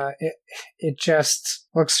yes, it just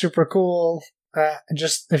looks super cool.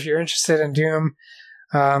 Just if you're interested in Doom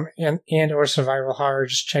and or survival horror,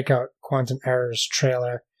 just check out Quantum Error's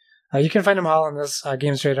trailer. You can find them all on this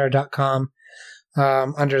GamesRadar.com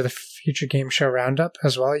under the Future Game Show Roundup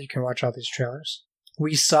as well. You can watch all these trailers.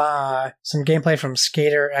 We saw some gameplay from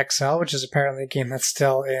Skater XL, which is apparently a game that's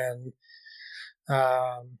still in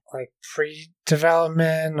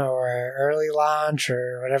pre-development or early launch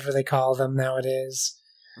or whatever they call them nowadays.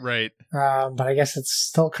 Right. But I guess it's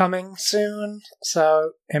still coming soon.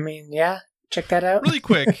 So, I mean, yeah, check that out. Really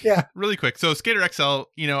quick. Yeah. Really quick. So Skater XL,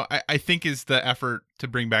 I think is the effort to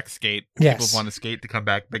bring back skate. Yes. People want to skate to come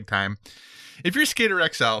back big time. If you're Skater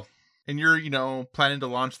XL and you're, planning to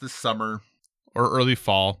launch this summer or early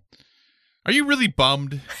fall, are you really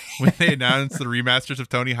bummed when they announced the remasters of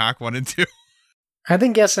Tony Hawk 1 and 2? I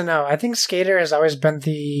think yes and no. I think Skater has always been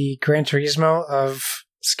the Gran Turismo of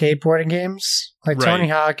skateboarding games. Like Tony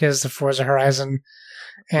Hawk is the Forza Horizon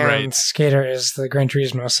and Right. Skater is the Gran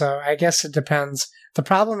Turismo. So I guess it depends. The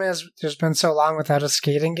problem is there's been so long without a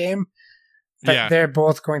skating game that Yeah. they're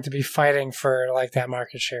both going to be fighting for like that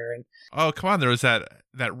market share. And Oh, come on. There was that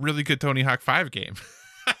really good Tony Hawk 5 game.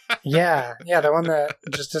 yeah, the one that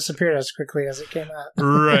just disappeared as quickly as it came out.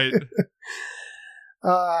 Right.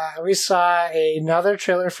 We saw another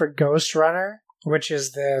trailer for Ghost Runner, which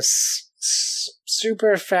is this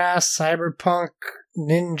super fast cyberpunk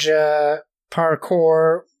ninja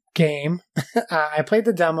parkour game. I played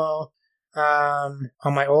the demo on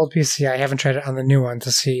my old PC. I haven't tried it on the new one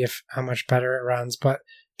to see how much better it runs, but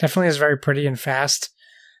definitely is very pretty and fast.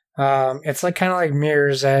 It's like kind of like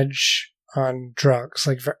Mirror's Edge on drugs,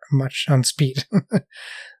 like very much on speed.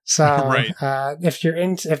 So Right.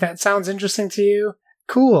 if that sounds interesting to you,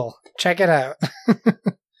 cool, check it out.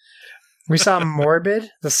 We saw Morbid,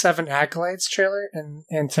 the 7 Acolytes trailer,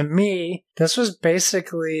 and to me, this was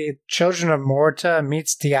basically Children of Morta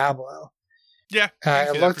meets Diablo. Yeah. I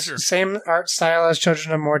can see It that looks for sure. same art style as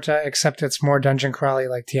Children of Morta, except it's more dungeon crawly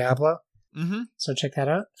like Diablo. Mm-hmm. So check that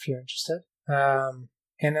out if you're interested.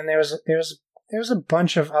 And then there was a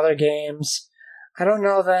bunch of other games. I don't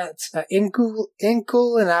know that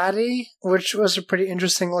Inkulinati, which was a pretty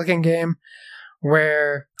interesting looking game,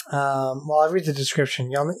 where I'll read the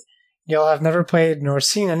description. You'll have never played nor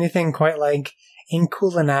seen anything quite like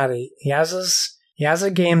Inkulinati.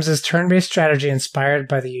 Yaza Games is turn-based strategy inspired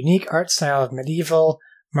by the unique art style of medieval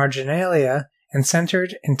marginalia and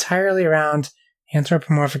centered entirely around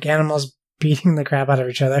anthropomorphic animals beating the crap out of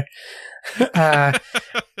each other. And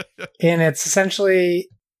it's essentially,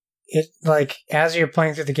 as you're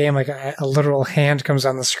playing through the game, like a literal hand comes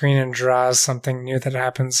on the screen and draws something new that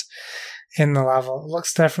happens in the level. It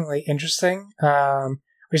looks definitely interesting.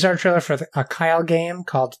 We saw a trailer for a Kyle game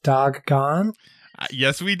called Dog Gone.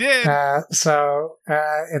 Yes, we did.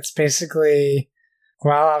 It's basically,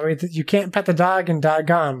 I'll read that you can't pet the dog in Dog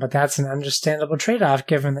Gone, but that's an understandable trade-off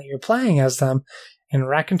given that you're playing as them in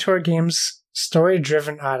Raconteur Games'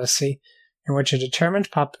 story-driven odyssey, in which a determined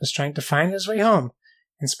pup is trying to find his way home.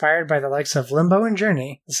 Inspired by the likes of Limbo and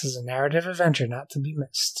Journey, this is a narrative adventure not to be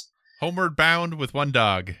missed. Homeward Bound with one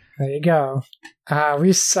dog. There you go.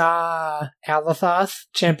 We saw Alathoth,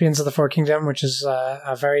 Champions of the Four Kingdom, which is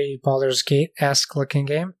a very Baldur's Gate-esque looking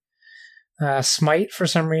game. Smite, for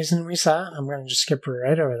some reason, we saw. I'm going to just skip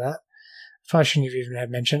right over that. Probably shouldn't even have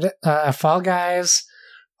mentioned it. Fall Guys,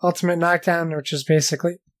 Ultimate Knockdown, which is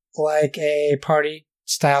basically like a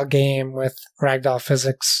party-style game with ragdoll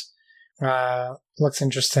physics. Looks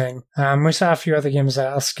interesting. We saw a few other games that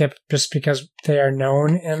I'll skip just because they are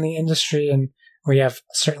known in the industry and we have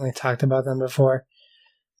certainly talked about them before.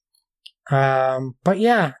 But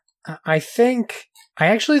yeah, I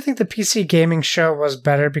actually think the PC gaming show was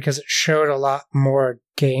better because it showed a lot more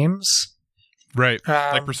games. Right.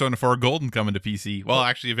 Like Persona 4 Golden coming to PC. Well,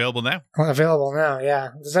 actually available now. Available now, yeah.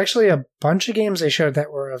 There's actually a bunch of games they showed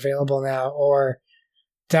that were available now, or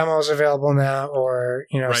demos available now, or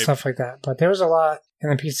Right. stuff like that. But there was a lot in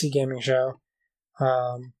the PC gaming show.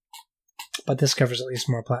 But this covers at least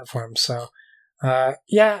more platforms. So,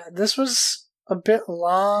 yeah, this was a bit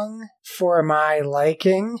long for my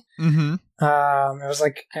liking. Mm-hmm. It was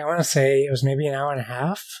like, I want to say it was maybe an hour and a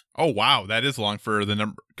half. Oh, wow. That is long for the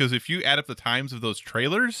number. Because if you add up the times of those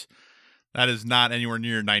trailers, that is not anywhere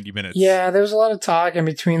near 90 minutes. Yeah, there was a lot of talk in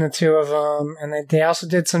between the two of them. And they also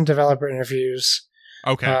did some developer interviews.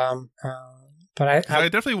 Okay. But I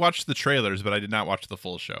definitely watched the trailers, but I did not watch the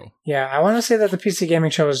full show. Yeah, I want to say that the PC gaming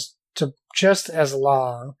show was just as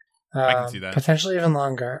long. I can see that. Potentially even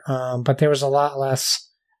longer. But there was a lot less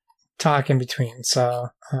talk in between. So,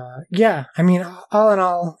 yeah, I mean, all in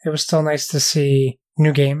all, it was still nice to see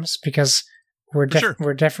new games because we're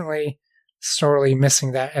definitely sorely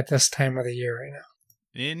missing that at this time of the year right now.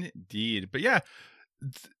 Indeed. But yeah,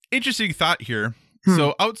 interesting thought here.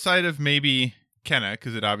 So outside of maybe Kenna,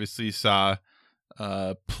 because it obviously saw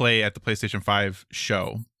play at the PlayStation 5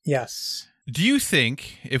 show. Yes. Do you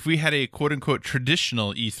think if we had a quote-unquote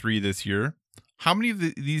traditional E3 this year, how many of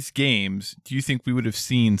these games do you think we would have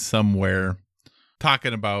seen somewhere talked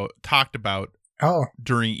about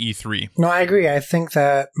during E3? No, I agree. I think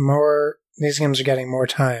that these games are getting more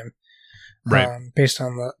time. Right. Based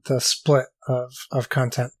on the split of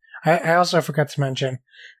content. I also forgot to mention,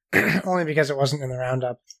 only because it wasn't in the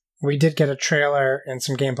roundup, we did get a trailer and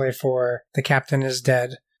some gameplay for The Captain is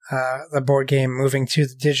Dead, the board game moving to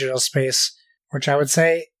the digital space, which I would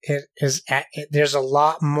say there's a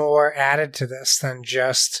lot more added to this than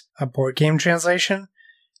just a board game translation.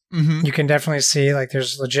 Mm-hmm. You can definitely see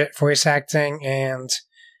there's legit voice acting and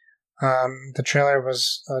The trailer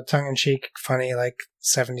was tongue-in-cheek, funny, like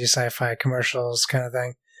 70s sci-fi commercials kind of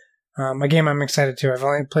thing. A game I'm excited to. I've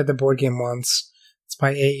only played the board game once. It's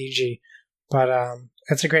by AEG. But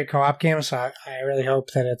it's a great co-op game, so I really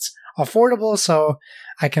hope that it's affordable so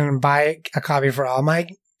I can buy a copy for all my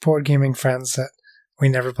board gaming friends that we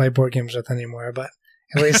never play board games with anymore, but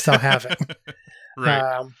at least they'll have it.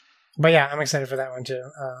 Right. But yeah, I'm excited for that one too.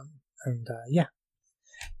 Yeah.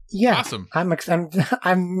 Yeah. Awesome.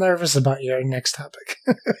 I'm nervous about your next topic.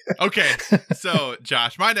 Okay. So,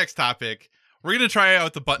 Josh, my next topic, we're going to try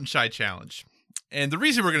out the Button Shy Challenge. And the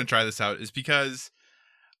reason we're going to try this out is because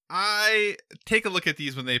I take a look at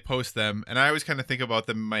these when they post them, and I always kind of think about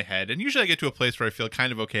them in my head. And usually I get to a place where I feel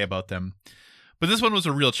kind of okay about them. But this one was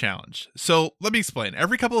a real challenge. So let me explain.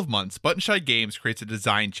 Every couple of months, Button Shy Games creates a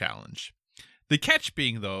design challenge. The catch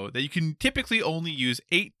being, though, that you can typically only use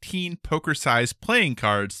 18 poker-sized playing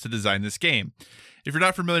cards to design this game. If you're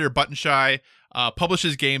not familiar, Button Shy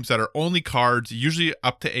publishes games that are only cards, usually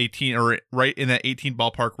up to 18 or right in that 18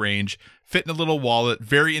 ballpark range, fit in a little wallet,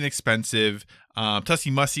 very inexpensive. Tussie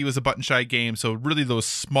Mussy was a Button Shy game, so really those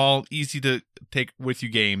small, easy to take with you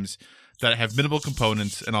games that have minimal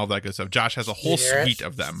components and all that good stuff. Josh has a whole suite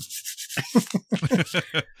of them.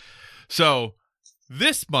 So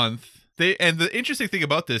this month, and the interesting thing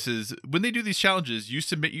about this is when they do these challenges, you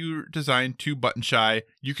submit your design to Button Shy,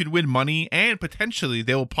 you can win money, and potentially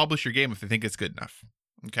they will publish your game if they think it's good enough.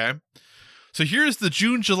 Okay? So here's the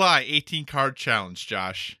June-July 18-card challenge,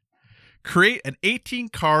 Josh. Create an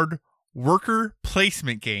 18-card worker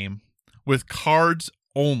placement game with cards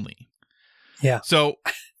only. Yeah. So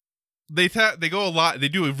they go a lot. They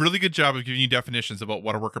do a really good job of giving you definitions about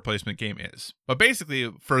what a worker placement game is. But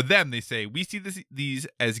basically, for them, they say, we see these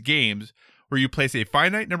as games where you place a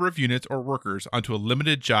finite number of units or workers onto a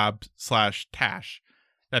limited job/task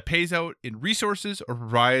that pays out in resources or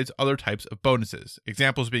provides other types of bonuses.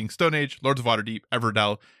 Examples being Stone Age, Lords of Waterdeep,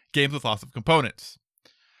 Everdell, games with lots of components.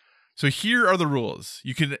 So here are the rules.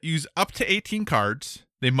 You can use up to 18 cards.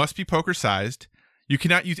 They must be poker-sized. You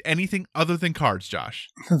cannot use anything other than cards, Josh.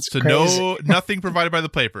 That's so crazy. Nothing provided by the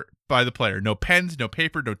player. No pens, no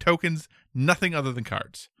paper, no tokens, nothing other than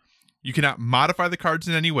cards. You cannot modify the cards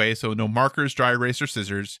in any way, so no markers, dry erase, or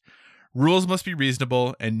scissors. Rules must be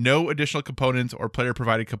reasonable, and no additional components or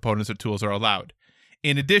player-provided components or tools are allowed.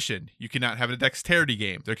 In addition, you cannot have a dexterity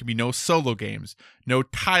game. There can be no solo games, no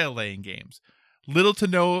tile-laying games. Little to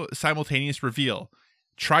no simultaneous reveal.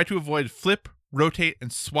 Try to avoid flip, rotate,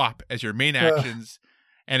 and swap as your main actions.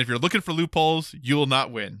 And if you're looking for loopholes, you will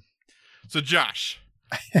not win. So, Josh,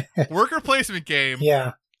 worker placement game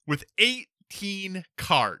with 18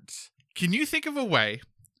 cards. Can you think of a way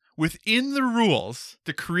within the rules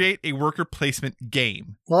to create a worker placement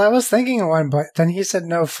game? Well, I was thinking of one, but then he said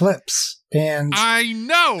no flips. And I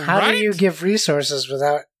know, how right? do you give resources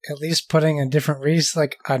without at least putting a different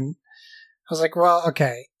I was like, well,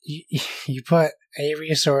 okay, you put a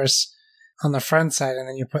resource on the front side, and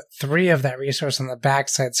then you put 3 of that resource on the back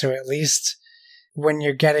side. So at least when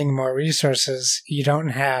you're getting more resources, you don't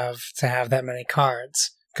have to have that many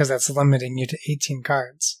cards because that's limiting you to 18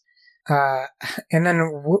 cards. And then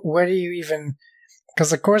where do you even?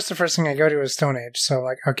 Because of course the first thing I go to is Stone Age. So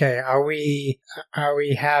like, okay, are we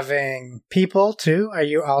having people too? Are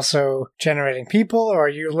you also generating people, or are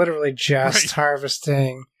you literally just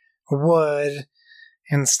harvesting wood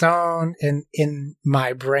and stone? In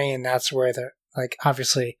my brain, that's where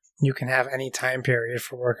obviously you can have any time period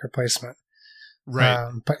for worker placement. Right.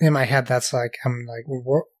 But in my head, that's like, I'm like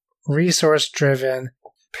resource driven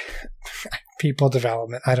people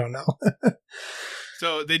development. I don't know.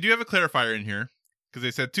 So they do have a clarifier in here because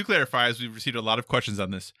they said 2 clarifiers. We've received a lot of questions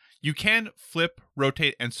on this. You can flip,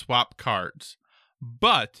 rotate, and swap cards,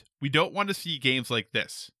 but we don't want to see games like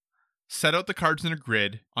this. Set out the cards in a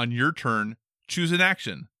grid. On your turn, choose an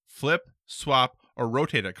action. Flip, swap, or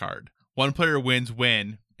rotate a card. One player wins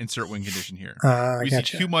when, insert win condition here. We see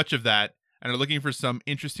too much of that and are looking for some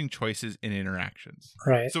interesting choices in interactions.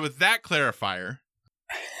 Right. So with that clarifier...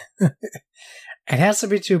 it has to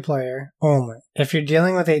be 2-player only if you're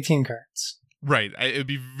dealing with 18 cards. Right. It would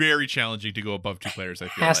be very challenging to go above 2 players, I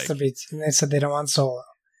feel Has to be. They said they don't want solo.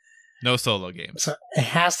 No solo games. So it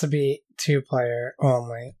has to be 2-player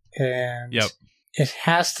only. And it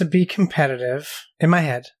has to be competitive in my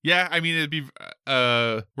head. Yeah, I mean, it'd be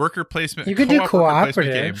worker placement. You could do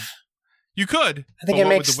cooperative. You could. I think but it what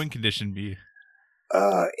makes would the win condition be?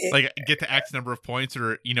 Get to X number of points,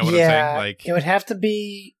 or you know what I'm saying? It would have to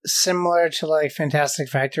be similar to like Fantastic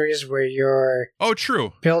Factories, where you're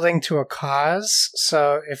building to a cause.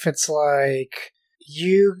 So if it's like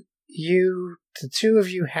the 2 of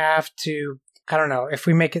you have to, I don't know, if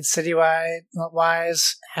we make it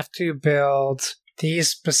city-wise, have to build these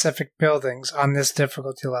specific buildings on this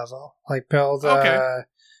difficulty level. Like build a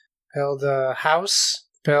house,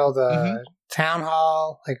 build a town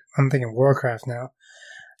hall. Like I'm thinking Warcraft now.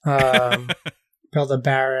 Build a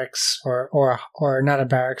barracks or not a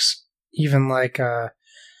barracks, even like a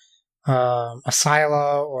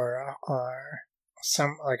silo or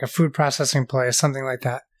some like a food processing place, something like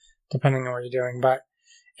that, depending on what you're doing. But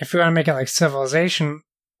if we want to make it like Civilization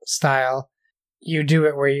style, you do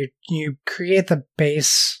it where you create the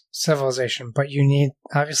base civilization, but you need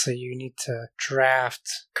to draft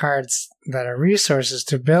cards that are resources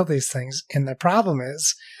to build these things. And the problem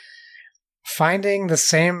is finding the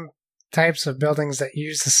same types of buildings that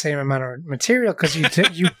use the same amount of material, because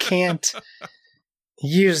you can't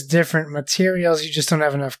use different materials. You just don't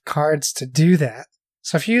have enough cards to do that.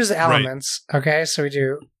 So if you use the elements, okay, so we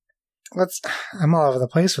do. I'm all over the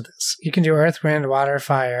place with this. You can do earth, wind, water,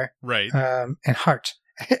 fire, right, and heart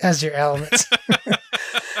as your elements.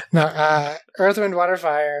 No, earth, wind, water,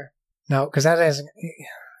 fire. No, because that isn't.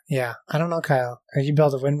 Yeah, I don't know, Kyle. You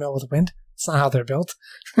build a windmill with wind? It's not how they're built.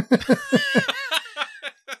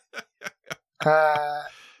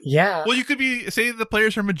 Yeah. Well, you could say the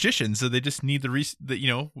players are magicians, so they just need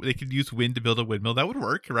they could use wind to build a windmill. That would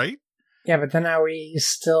work, right? Yeah, but then are we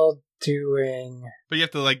still doing? But you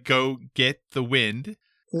have to go get the wind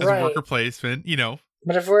as a worker placement,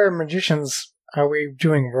 But if we're magicians, are we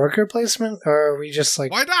doing worker placement, or are we just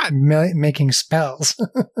why not making spells?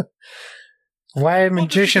 Why are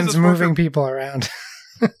magicians moving people around?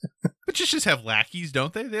 Magicians have lackeys,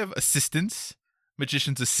 don't they? They have assistants.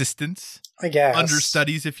 Magician's assistants. I guess.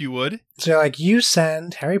 Understudies, if you would. So you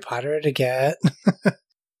send Harry Potter to get...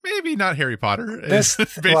 Maybe not Harry Potter, based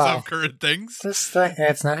on current things. It's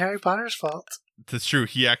not Harry Potter's fault. That's true.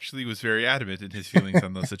 He actually was very adamant in his feelings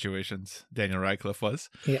on those situations. Daniel Radcliffe was.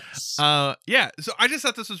 Yes. Yeah, so I just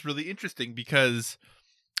thought this was really interesting because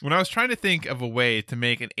when I was trying to think of a way to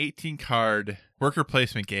make an 18-card worker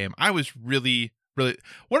placement game, I was really...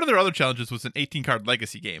 one of their other challenges was an 18-card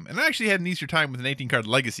legacy game, and I actually had an easier time with an 18-card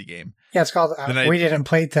legacy game. Yeah, it's called we didn't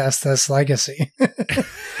playtest this legacy.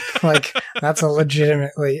 That's a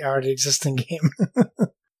legitimately already existing game.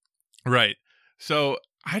 Right. So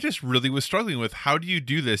I just really was struggling with how do you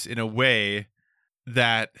do this in a way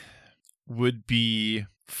that would be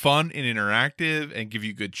fun and interactive and give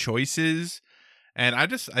you good choices. And I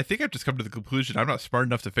think I've just come to the conclusion I'm not smart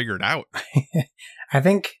enough to figure it out. I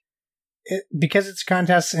think because it's a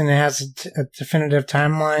contest and it has a definitive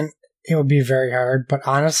timeline, it would be very hard. But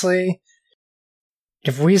honestly,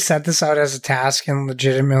 if we set this out as a task and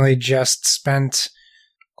legitimately just spent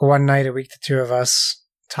one night a week, the two of us,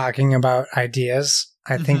 talking about ideas,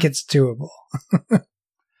 I think it's doable.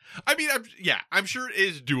 I mean, I'm sure it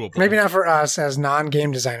is doable. Maybe not for us as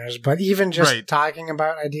non-game designers, but even just talking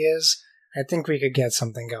about ideas, I think we could get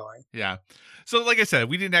something going. Yeah. So like I said,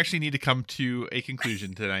 we didn't actually need to come to a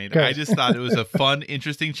conclusion tonight. I just thought it was a fun,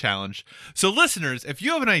 interesting challenge. So listeners, if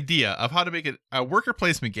you have an idea of how to make a worker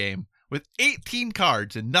placement game with 18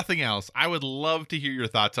 cards and nothing else, I would love to hear your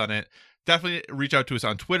thoughts on it. Definitely reach out to us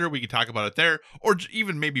on Twitter. We can talk about it there. Or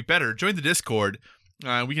even maybe better, join the Discord.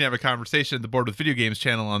 We can have a conversation at the Board with Video Games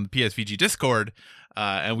channel on the PSVG Discord.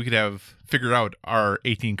 And we could have figured out our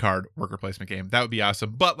 18-card worker placement game. That would be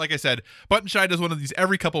awesome. But like I said, Button Shy does one of these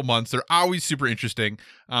every couple months. They're always super interesting.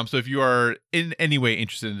 So if you are in any way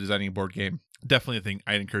interested in designing a board game, definitely a thing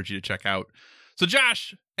I'd encourage you to check out. So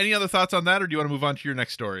Josh, any other thoughts on that, or do you want to move on to your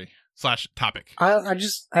next story / topic? I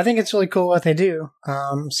think it's really cool what they do.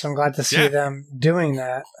 So I'm glad to see them doing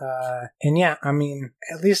that. And yeah, I mean,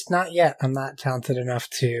 at least not yet. I'm not talented enough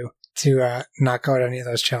to knock out any of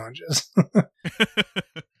those challenges.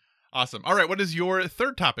 Awesome. All right, what is your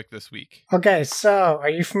third topic this week? Okay, so are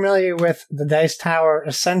you familiar with the Dice Tower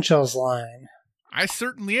Essentials line? I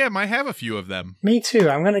certainly am. I have a few of them. Me too.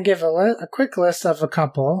 I'm going to give a quick list of a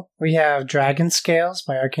couple. We have Dragon Scales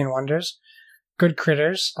by Arcane Wonders, Good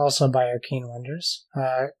Critters, also by Arcane Wonders,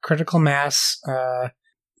 Critical Mass,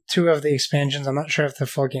 2 of the expansions. I'm not sure if the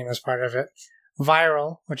full game is part of it.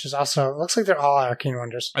 Viral, which is also, looks like they're all Arcane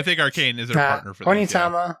Wonders. I think Arcane is their partner for this.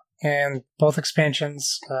 Onitama and both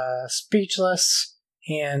expansions, Speechless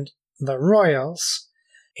and The Royals.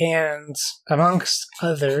 And amongst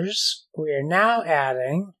others, we are now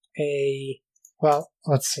adding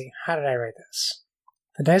let's see, how did I write this?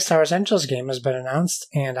 The Dice Tower Essentials game has been announced,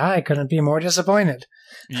 and I couldn't be more disappointed.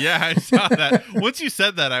 Yeah, I saw that. Once you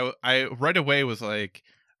said that, I right away was like,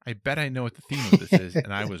 I bet I know what the theme of this is,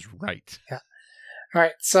 and I was right. Yeah. All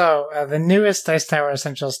right, so the newest Dice Tower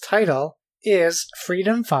Essentials title is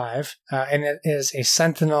Freedom 5, and it is a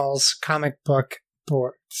Sentinels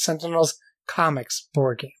Sentinels Comics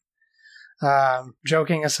board game.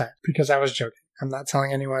 Joking aside, because I was joking. I'm not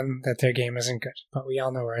telling anyone that their game isn't good, but we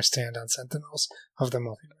all know where I stand on Sentinels of the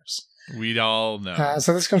Multiverse. We all know.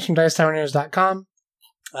 So this comes from DicetowerNews.com.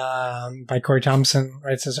 By Corey Thompson,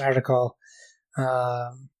 writes this article.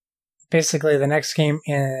 Basically, the next game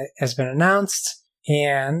has been announced,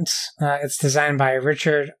 and it's designed by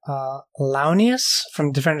Richard Launius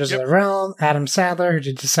from Defenders of the Realm, Adam Sadler, who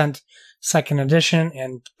did Descent 2nd Edition,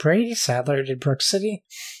 and Brady Sadler, who did Brook City.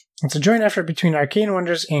 It's a joint effort between Arcane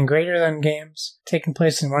Wonders and Greater Than Games, taking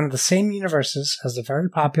place in one of the same universes as the very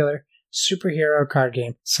popular superhero card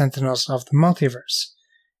game Sentinels of the Multiverse.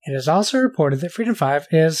 It is also reported that Freedom 5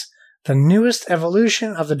 is the newest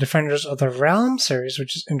evolution of the Defenders of the Realm series,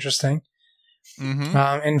 which is interesting. Mm-hmm.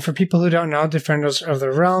 And for people who don't know, Defenders of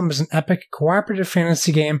the Realm is an epic cooperative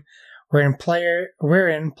fantasy game wherein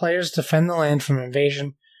players defend the land from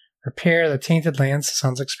invasion, repair the tainted lands,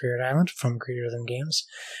 sounds like Spirit Island from Greater Than Games,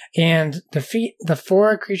 and defeat the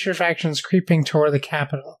 4 creature factions creeping toward the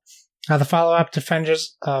capital. The follow-up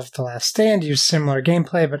Defenders of the Last Stand used similar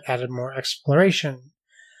gameplay but added more exploration.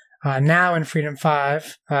 Now in Freedom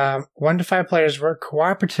 5, 1 to 5 players work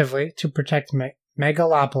cooperatively to protect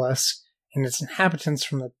Megalopolis and its inhabitants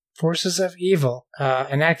from the forces of evil,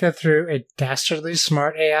 enacted through a dastardly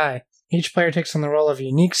smart AI. Each player takes on the role of a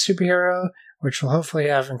unique superhero, which will hopefully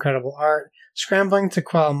have incredible art, scrambling to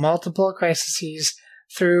quell multiple crises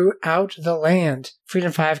throughout the land.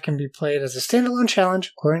 Freedom 5 can be played as a standalone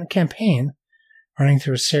challenge or in a campaign, running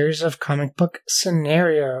through a series of comic book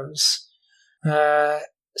scenarios.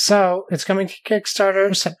 So it's coming to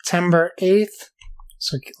Kickstarter September 8th.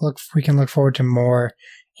 So we can look forward to more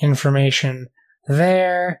information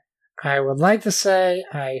there. I would like to say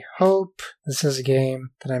I hope this is a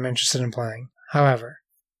game that I'm interested in playing. However,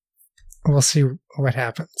 we'll see what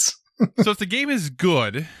happens. So if the game is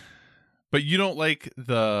good, but you don't like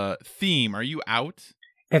the theme, are you out?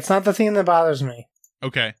 It's not the theme that bothers me.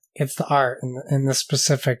 Okay. It's the art in the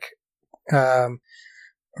specific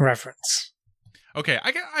reference. Okay,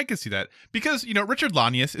 I can see that. Because, Richard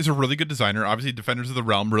Launius is a really good designer. Obviously, Defenders of the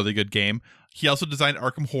Realm, really good game. He also designed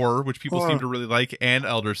Arkham Horror, which people seem to really like, and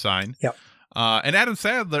Elder Sign. Yep. And Adam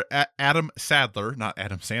Sadler, Descent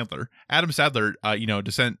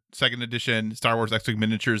 2nd Edition, Star Wars X-Wing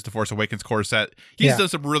Miniatures, The Force Awakens core set. He's done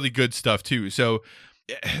some really good stuff, too. So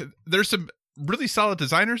there's some really solid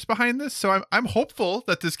designers behind this, so I'm hopeful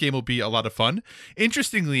that this game will be a lot of fun.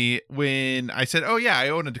 Interestingly, when I said, oh yeah, I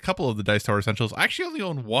own a couple of the Dice Tower Essentials, I actually only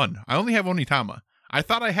own one. I only have Onitama. I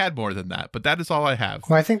thought I had more than that, but that is all I have.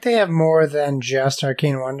 Well, I think they have more than just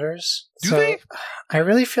Arcane Wonders. Do they? I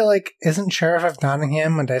really feel like, isn't Sheriff of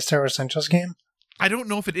Nottingham a Dice Tower Essentials game? I don't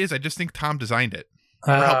know if it is. I just think Tom designed it.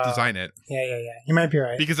 Or helped design it. Yeah. You might be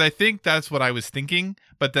right. Because I think that's what I was thinking,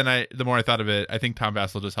 but then the more I thought of it, I think Tom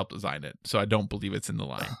Vassell just helped design it, so I don't believe it's in the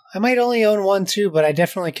line. I might only own one too, but I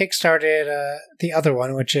definitely kickstarted the other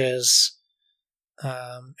one, which is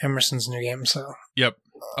Emerson's new game. So. Yep.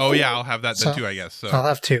 Oh yeah, I'll have that then too, I guess. So I'll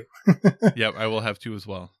have 2. Yep, I will have 2 as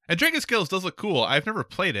well. And Dragon Scales does look cool. I've never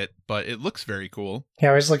played it, but it looks very cool. Yeah,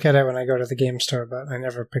 I always look at it when I go to the game store, but I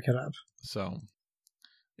never pick it up. So,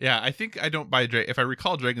 yeah, I think I don't buy if I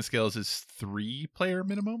recall, Dragon Scales is 3-player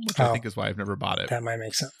minimum, which I think is why I've never bought it. That might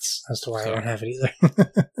make sense as to why I don't have it either.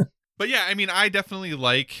 But yeah, I mean, I definitely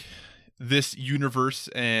like this universe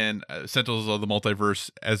and Sentinels of the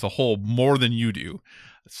Multiverse as a whole more than you do.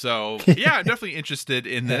 So yeah, I'm definitely interested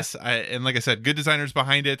in this. And like I said, good designers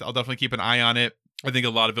behind it. I'll definitely keep an eye on it. I think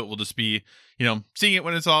a lot of it will just be, seeing it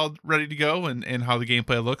when it's all ready to go and how the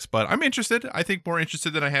gameplay looks. But I'm interested. I think more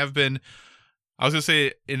interested than I have been. I was going to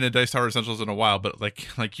say in the Dice Tower Essentials in a while, but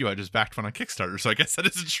like you, I just backed one on Kickstarter. So I guess that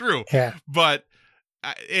isn't true. Yeah. But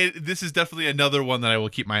this is definitely another one that I will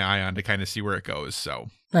keep my eye on to kind of see where it goes. So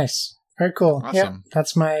nice. Very cool. Awesome. Yeah,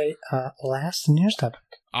 that's my last news topic.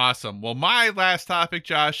 Awesome. Well, my last topic,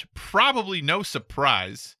 Josh, probably no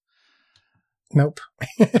surprise. Nope.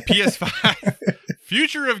 PS5,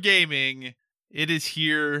 future of gaming. It is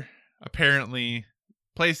here, apparently.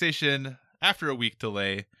 PlayStation, after a week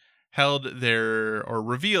delay,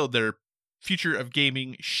 revealed their future of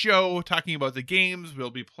gaming show, talking about the games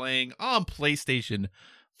we'll be playing on PlayStation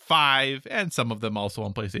 5, and some of them also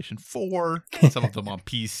on PlayStation 4, and some of them on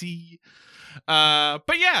PC.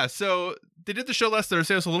 But yeah, so they did the show last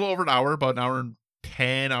Thursday. It was a little over an hour, about an hour and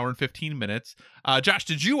 10, hour and 15 minutes. Josh,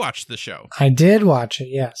 did you watch the show? I did watch it,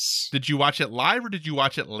 yes. Did you watch it live or did you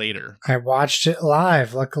watch it later? I watched it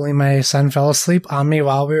live. Luckily, my son fell asleep on me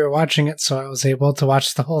while we were watching it, so I was able to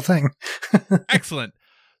watch the whole thing. Excellent.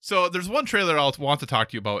 So there's one trailer I'll want to talk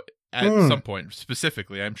to you about at some point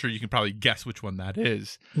specifically. I'm sure you can probably guess which one that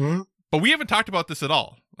is. But we haven't talked about this at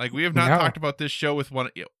all. Like, we have not talked about this show with one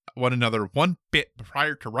another one bit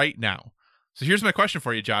prior to right now. So here's my question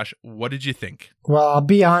for you, Josh. What did you think? Well, I'll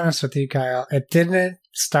be honest with you, Kyle. It didn't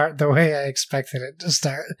start the way I expected it to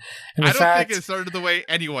start. And I don't think it started the way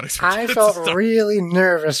anyone expected it to start. start. I felt really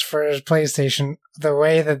nervous for PlayStation the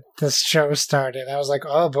way that this show started. I was like,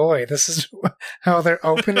 oh boy, this is how they're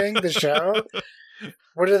opening the show?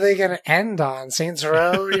 What are they going to end on? Saints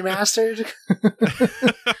Row Remastered?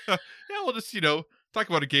 Yeah, we'll just, talk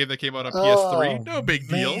about a game that came out on PS3. No big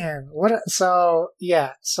deal. Man. So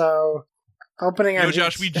opening on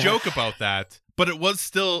Josh, we joke about that, but it was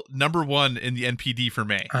still number one in the NPD for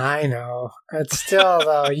May. I know. It's still,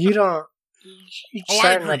 though, you start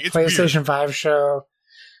a PlayStation 5 show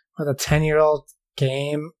with a 10-year-old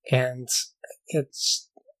game, and it's...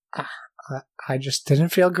 I just didn't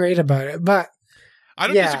feel great about it, but... I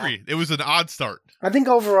don't disagree. It was an odd start. I think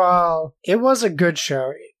overall, it was a good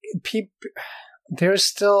show. There's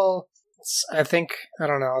still... I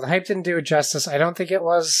don't know. The hype didn't do it justice. I don't think it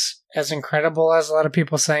was as incredible as a lot of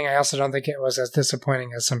people saying. I also don't think it was as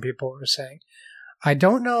disappointing as some people were saying. I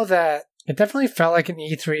don't know that it definitely felt like an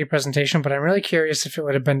E3 presentation, but I'm really curious if it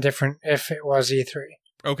would have been different if it was E3.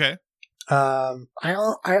 Okay. I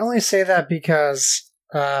only say that because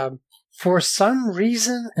for some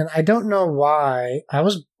reason, and I don't know why,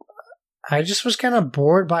 I just was kind of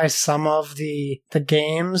bored by some of the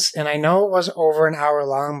games, and I know it was over an hour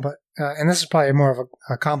long, but and this is probably more of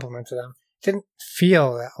a compliment to them. It didn't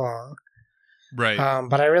feel that long, right?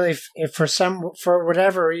 But I really, for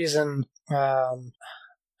whatever reason,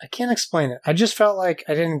 I can't explain it. I just felt like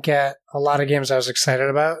I didn't get a lot of games I was excited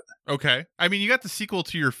about. Okay, I mean, you got the sequel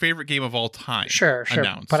to your favorite game of all time, sure,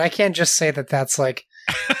 announced. But I can't just say that that's like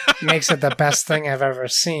makes it the best thing I've ever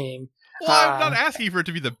seen. Well, I'm not asking for it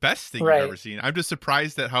to be the best thing you've ever seen. I'm just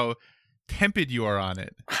surprised at how tepid you are on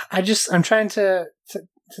it. I'm trying to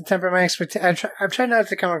temper my expectations. I'm trying not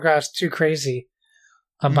to come across too crazy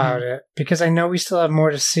about it because I know we still have more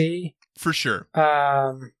to see. For sure.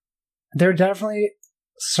 There are definitely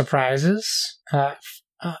surprises.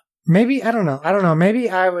 Maybe, I don't know. Maybe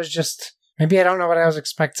I don't know what I was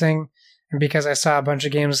expecting. And because I saw a bunch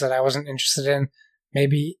of games that I wasn't interested in,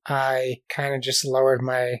 maybe I kind of just lowered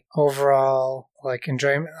my overall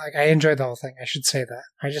enjoyment. I enjoyed the whole thing. I should say that.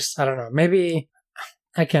 I don't know. Maybe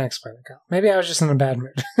I can't explain it, Kyle. Maybe I was just in a bad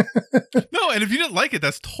mood. No, and if you didn't like it,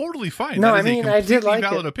 that's totally fine. No, that is I mean, I did like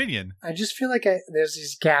valid it. Opinion. I just feel like there's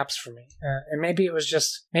these gaps for me, and maybe it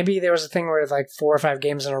was maybe there was a thing where 4 or 5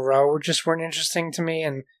 games in a row just weren't interesting to me,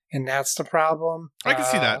 and that's the problem. I can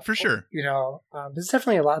see that for sure. There's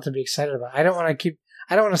definitely a lot to be excited about. I don't want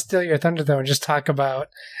to steal your thunder though and just talk about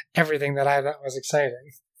everything that I thought was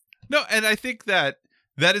exciting. No, and I think that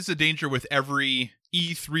is the danger with every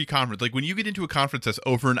E3 conference. Like when you get into a conference that's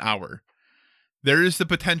over an hour, there is the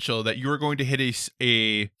potential that you're going to hit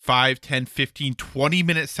a 5, 10, 15,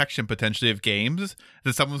 20-minute section potentially of games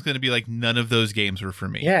that someone's going to be like, none of those games were for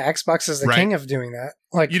me. Yeah, Xbox is the king of doing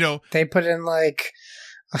that. They put in a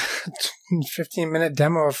 15-minute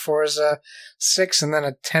demo of Forza 6 and then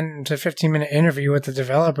a 10 to 15-minute interview with the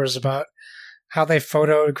developers about how they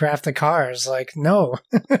photograph the cars. No.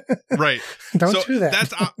 Right. Don't do that.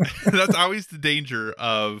 That's always the danger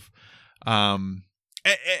of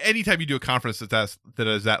anytime you do a conference that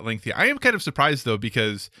is that lengthy. I am kind of surprised though,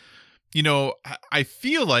 because I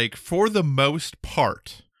feel like for the most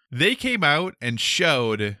part they came out and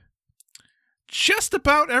showed just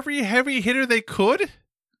about every heavy hitter they could.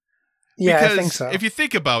 Yeah, because I think so. If you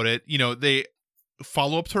think about it, they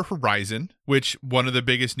follow up to Horizon, which one of the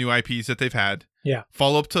biggest new IPs that they've had. Yeah.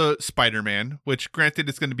 Follow up to Spider-Man, which granted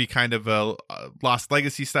it's going to be kind of a Lost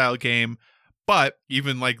Legacy style game, but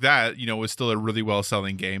even like that, was still a really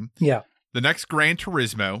well-selling game. Yeah. The next Gran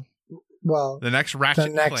Turismo. Well, the next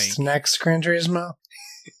Ratchet Clank. Next Gran Turismo.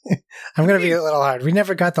 I'm going to be a little hard. We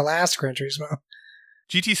never got the last Gran Turismo.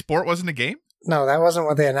 GT Sport wasn't a game? No, that wasn't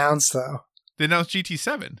what they announced though. They announced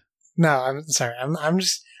GT7. No, I'm sorry. I'm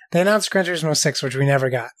just... They announced Gran Turismo 6, which we never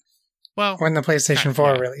got. Well, when the PlayStation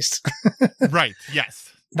 4 released. Right,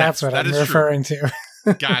 yes. That's what I'm referring to.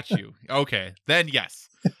 Got you. Okay, then yes.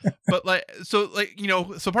 But so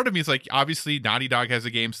part of me is obviously Naughty Dog has a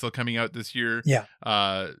game still coming out this year. Yeah.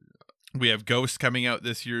 We have Ghost coming out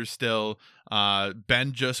this year still.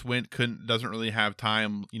 Ben just doesn't really have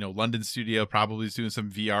time. London studio probably is doing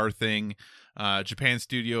some VR thing. Japan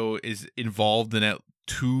studio is involved in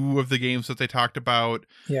 2 of the games that they talked about.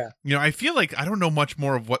 Yeah. I feel like I don't know much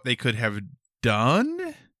more of what they could have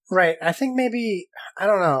done. Right. I think maybe, I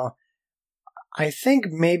don't know. I think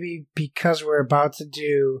maybe because we're about to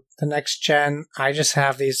do the next gen, I just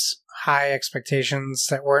have these high expectations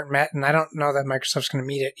that weren't met, and I don't know that Microsoft's going to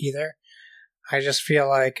meet it either. I just feel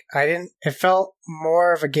like it felt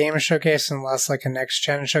more of a game showcase and less like a next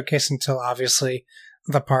gen showcase until obviously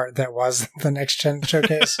the part that was the next gen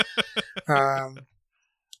showcase. And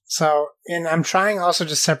I'm trying also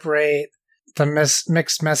to separate the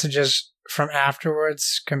mixed messages from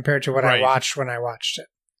afterwards compared to what I watched when I watched it.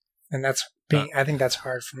 And I think that's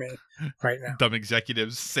hard for me right now. Dumb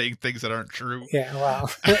executives saying things that aren't true. Yeah, well,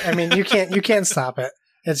 I mean, you can't stop it.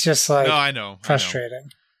 It's just like no, I know,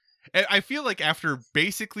 frustrating. I feel like after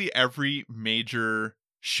basically every major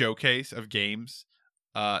showcase of games,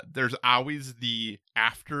 there's always the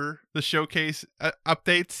after the showcase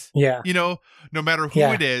updates. Yeah. You know, no matter who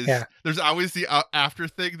it is, there's always the after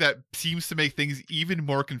thing that seems to make things even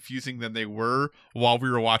more confusing than they were while we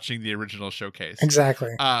were watching the original showcase.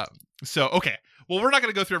 Exactly. So, okay. Well, we're not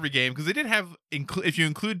going to go through every game because they did have, if you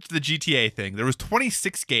include the GTA thing, there was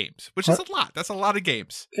 26 games, which is a lot. That's a lot of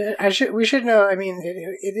games. We should know. I mean,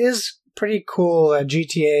 it is pretty cool that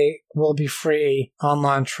GTA will be free on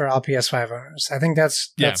launch for all PS5 owners. I think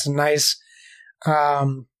that's nice.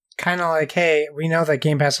 Kind of like, hey, we know that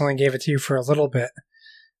Game Pass only gave it to you for a little bit,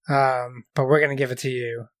 but we're going to give it to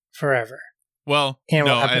you forever. Well,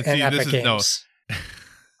 Epic Games.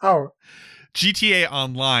 Oh. GTA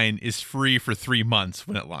Online is free for 3 months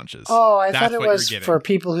when it launches. Oh, I thought it was for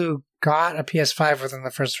people who got a PS5 within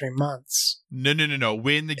the first 3 months. No.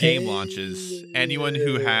 When the game launches, anyone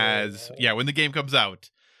who has... Yeah, when the game comes out.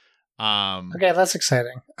 Okay, that's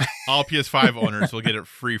exciting. All PS5 owners will get it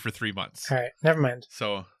free for 3 months. All right, never mind.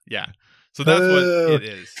 So, yeah. So that's what it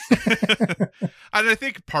is. And I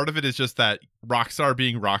think part of it is just that Rockstar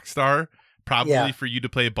being Rockstar... Probably for you to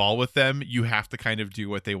play ball with them, you have to kind of do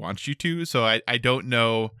what they want you to. So I don't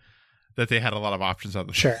know that they had a lot of options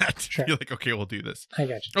other than that. Sure. You're like, okay, we'll do this. I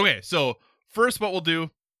got you. Okay, so first what we'll do,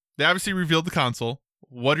 they obviously revealed the console.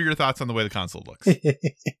 What are your thoughts on the way the console looks?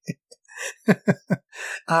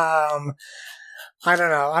 I don't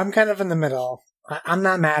know. I'm kind of in the middle. I'm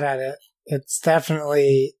not mad at it. It's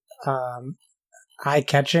definitely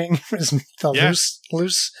eye-catching is the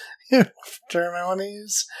loose term I want to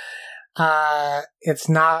use. It's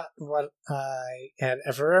not what I had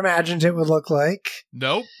ever imagined it would look like.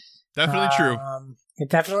 Nope. Definitely true. It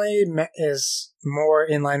definitely is more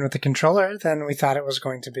in line with the controller than we thought it was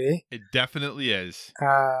going to be. It definitely is.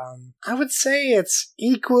 I would say it's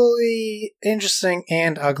equally interesting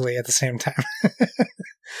and ugly at the same time.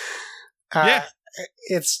 I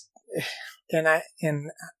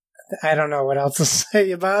don't know what else to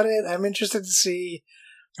say about it. I'm interested to see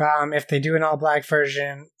if they do an all black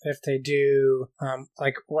version, if they do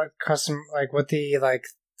what the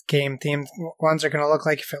game themed ones are going to look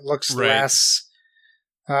like, if it looks less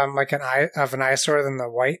like an eyesore than the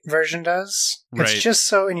white version does. Right. It's just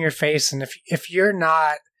so in your face, and if you're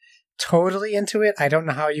not totally into it, I don't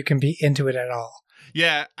know how you can be into it at all.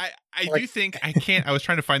 Yeah, I do think I can't. I was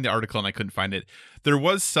trying to find the article and I couldn't find it. There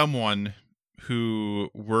was someone who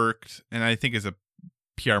worked, and I think is a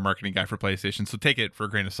PR marketing guy for PlayStation, so take it for a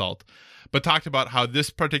grain of salt, but talked about how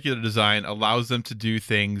this particular design allows them to do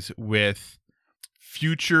things with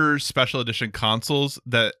future special edition consoles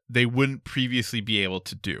that they wouldn't previously be able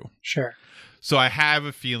to do. Sure. So I have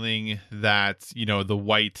a feeling that, the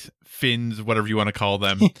white fins, whatever you want to call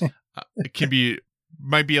them,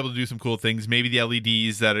 might be able to do some cool things. Maybe the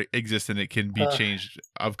LEDs that exist in it can be changed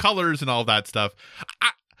of colors and all that stuff.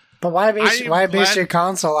 But why base your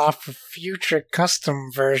console off of future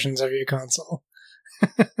custom versions of your console?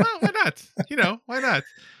 Well, why not? Why not?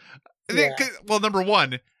 Yeah. Well, number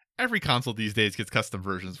one, every console these days gets custom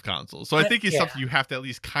versions of consoles. So I think it's something you have to at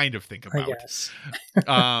least kind of think about. I guess.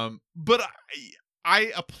 But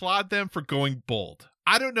I applaud them for going bold.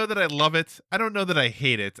 I don't know that I love it. I don't know that I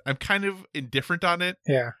hate it. I'm kind of indifferent on it.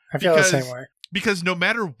 Yeah, I feel the same way. Because no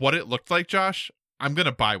matter what it looked like, Josh, I'm going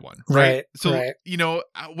to buy one. Right. So,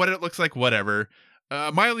 what it looks like, whatever.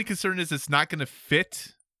 My only concern is it's not going to fit.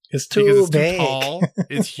 It's too big. Too tall.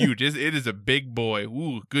 It's huge. It is a big boy.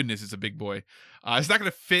 Ooh, goodness, it's a big boy. It's not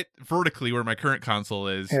going to fit vertically where my current console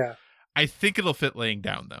is. Yeah. I think it'll fit laying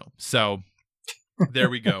down, though. So, there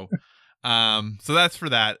we go. So that's for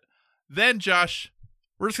that. Then, Josh,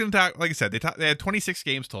 we're just going to talk, like I said, they had 26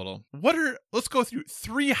 games total. Let's go through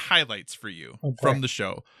 3 highlights for you from the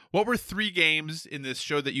show. What were 3 games in this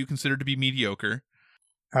show that you consider to be mediocre?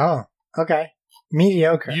 Oh, okay.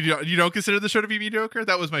 Mediocre. You don't consider the show to be mediocre?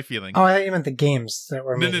 That was my feeling. Oh, I thought you meant the games that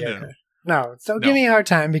were mediocre. No, don't give me a hard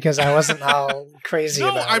time because I wasn't all crazy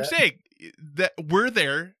about it. No, I'm saying that we're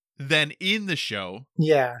there. then in the show,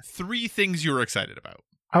 Yeah. 3 things you were excited about.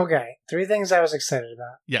 Okay. 3 things I was excited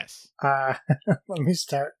about. Yes. Let me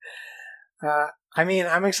start. I mean,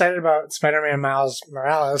 I'm excited about Spider-Man Miles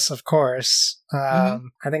Morales, of course. I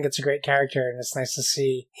think it's a great character, and it's nice to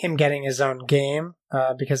see him getting his own game,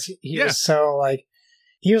 because he was so, like,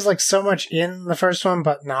 he was, like, so much in the first one,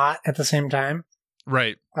 but not at the same time.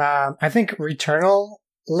 Right. I think Returnal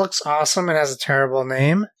looks awesome and has a terrible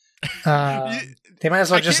name. They might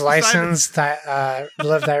as well just license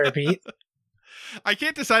Live Die Repeat. I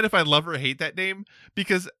can't decide if I love or hate that name,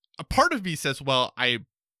 because a part of me says, well,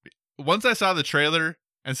 once I saw the trailer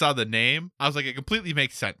and saw the name, I was like, it completely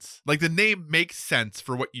makes sense. Like, the name makes sense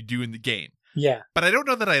for what you do in the game. Yeah. But I don't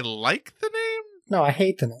know that I like the name. No, I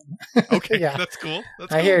hate the name. Okay, yeah. That's cool.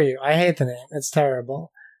 I hear you. I hate the name. It's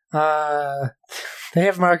terrible. They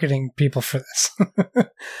have marketing people for this.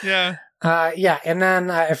 Yeah. Yeah, and then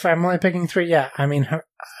if I'm only picking 3, I mean,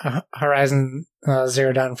 Horizon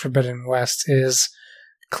Zero Dawn Forbidden West is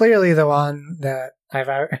clearly the one that I've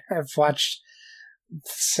watched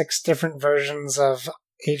 6 different versions of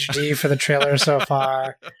HD for the trailer so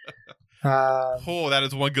far. That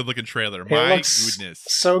is one good-looking trailer. My goodness.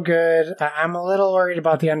 So good. I'm a little worried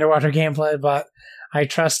about the underwater gameplay, but I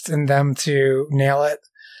trust in them to nail it.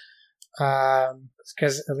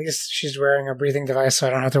 Because at least she's wearing a breathing device, so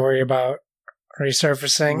I don't have to worry about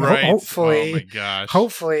resurfacing. Right. Hopefully, oh my gosh.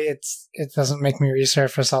 Hopefully, it doesn't make me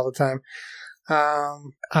resurface all the time.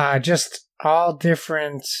 Just all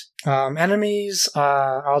different enemies,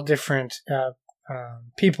 all different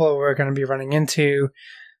people we're going to be running into,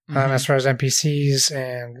 as far as NPCs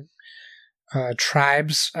and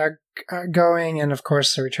tribes are going, and of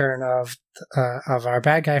course the return of our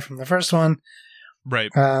bad guy from the first one.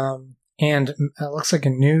 Right. And it looks like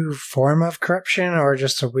a new form of corruption, or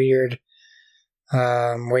just a weird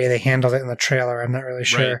way they handled it in the trailer. I'm not really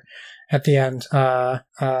sure. Right. At the end,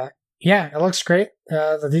 yeah, it looks great.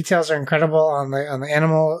 The details are incredible on the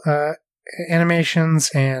animal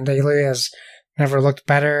animations, and Aloy has never looked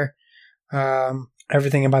better.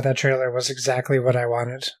 Everything about that trailer was exactly what I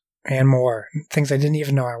wanted, and more. Things I didn't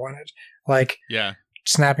even know I wanted, like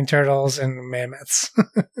snapping turtles and mammoths.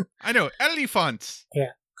 I know, elephants.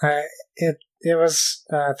 Yeah. It was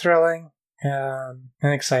thrilling and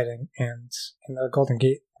exciting, and the Golden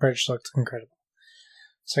Gate Bridge looked incredible.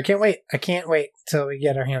 So I can't wait till we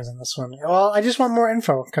get our hands on this one. Well, I just want more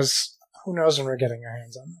info, because who knows when we're getting our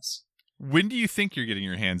hands on this. When do you think you're getting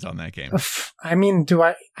your hands on that game? I mean,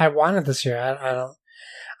 I want it this year.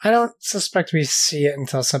 I don't suspect we see it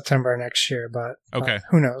until September next year, but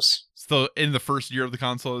who knows? So in the first year of the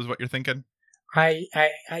console is what you're thinking? I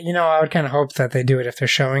would kind of hope that they do it if they're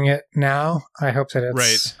showing it now. I hope that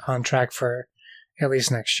it's on track for at least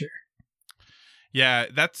next year. Yeah,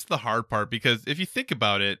 that's the hard part, because if you think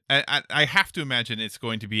about it, I have to imagine it's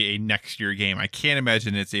going to be a next year game. I can't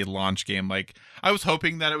imagine it's a launch game. Like, I was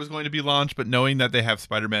hoping that it was going to be launched, but knowing that they have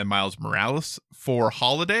Spider-Man Miles Morales for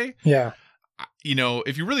holiday,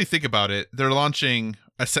 if you really think about it, they're launching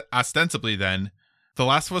ostensibly then The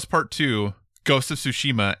Last of Us Part 2, Ghost of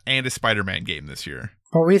Tsushima, and a Spider-Man game this year.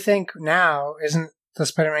 But we think now, isn't the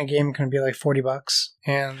Spider-Man game going to be like $40?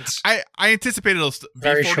 And I anticipate it'll be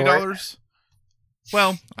 $40.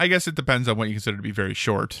 Well, I guess it depends on what you consider to be very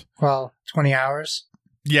short. Well, 20 hours.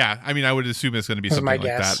 Yeah, I mean, I would assume it's going to be something like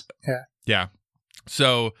that. Yeah.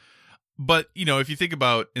 So, but if you think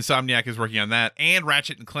about Insomniac is working on that, and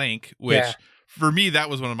Ratchet and Clank, which for me that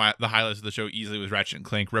was one of the highlights of the show. Easily was Ratchet and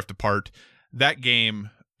Clank Rift Apart. That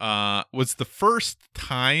game was the first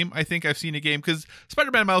time I think I've seen a game, because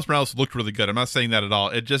Spider-Man Miles Morales looked really good. I'm not saying that at all.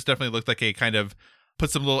 It just definitely looked like a kind of put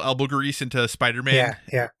some little elbow grease into Spider-Man,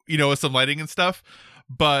 with some lighting and stuff.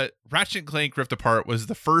 But Ratchet and Clank Rift Apart was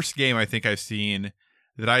the first game I think I've seen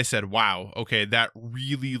that I said, wow, okay, that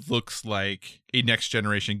really looks like a next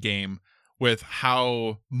generation game, with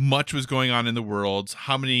how much was going on in the worlds,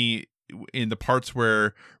 how many in the parts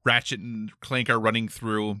where Ratchet and Clank are running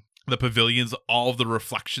through the pavilions, all of the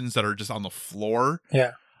reflections that are just on the floor.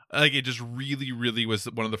 Yeah. Like, it just really, really was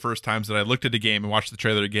one of the first times that I looked at a game and watched the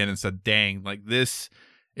trailer again and said, dang, like, this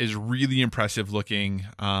is really impressive looking.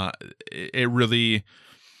 It really,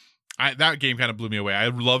 that game kind of blew me away. I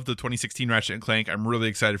love the 2016 Ratchet and Clank. I'm really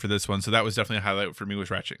excited for this one. So that was definitely a highlight for me,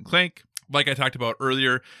 was Ratchet and Clank. Like I talked about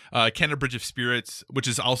earlier, Kena Bridge of Spirits, which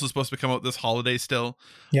is also supposed to come out this holiday still,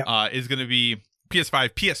 is going to be PS5,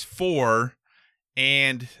 PS4,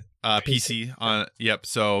 and PC on. Yep.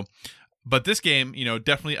 So, but this game,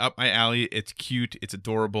 definitely up my alley. It's cute. It's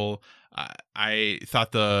adorable. I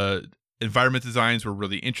thought the environment designs were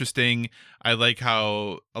really interesting. I like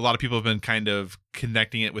how a lot of people have been kind of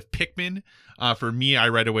connecting it with Pikmin. For me, I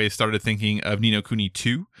right away started thinking of Ni no Kuni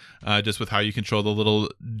 2, just with how you control the little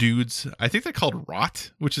dudes. I think they're called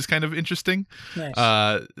Rot, which is kind of interesting. Nice.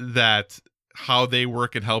 That how they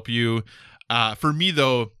work and help you. For me,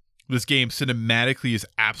 though, this game cinematically is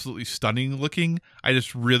absolutely stunning looking.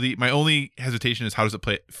 My only hesitation is how does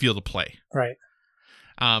it feel to play? Right.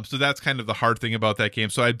 So that's kind of the hard thing about that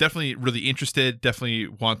game. So I'm definitely really interested, definitely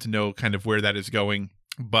want to know kind of where that is going.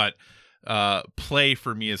 But play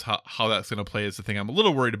for me is how that's going to play is the thing I'm a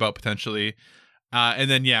little worried about potentially. And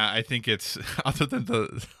then, yeah, I think it's other than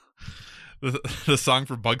the song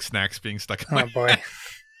for Bug Snacks being stuck in my Oh, boy. head.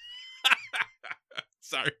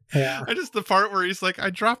 Sorry. Yeah. The part where he's like, I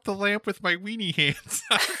dropped the lamp with my weenie hands.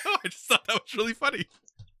 I don't know. I just thought that was really funny.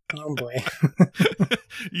 Oh, boy.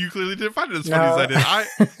 You clearly didn't find it as funny as I did.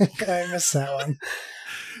 I missed that one.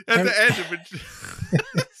 At the end of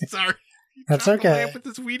it. Sorry. That's Dropped the okay. lamp with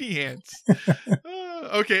his weenie hands.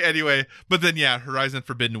 Okay, anyway. But then, yeah, Horizon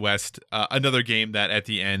Forbidden West, another game that at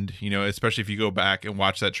the end, especially if you go back and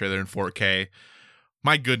watch that trailer in 4K,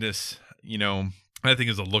 my goodness, I think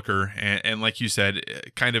is a looker. And like you said,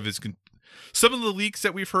 it kind of is. Some of the leaks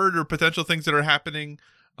that we've heard or potential things that are happening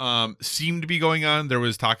seem to be going on. There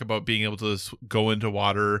was talk about being able to go into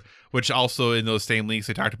water, which also in those same leaks,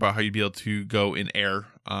 they talked about how you'd be able to go in air.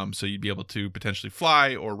 So you'd be able to potentially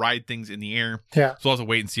fly or ride things in the air. Yeah. So I'll have to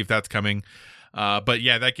wait and see if that's coming. But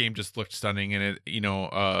yeah, that game just looked stunning, and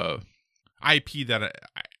it, IP that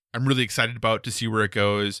I'm really excited about to see where it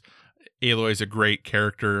goes. Aloy is a great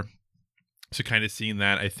character. So kind of seeing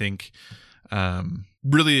that, I think,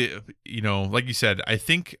 really, like you said, I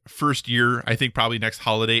think first year, I think probably next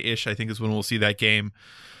holiday-ish, I think is when we'll see that game.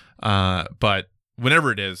 But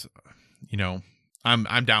whenever it is,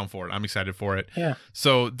 I'm down for it. I'm excited for it. Yeah.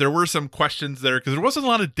 So there were some questions there because there wasn't a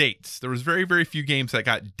lot of dates. There was very, very few games that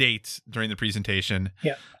got dates during the presentation.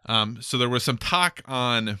 Yeah. So there was some talk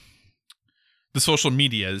on the social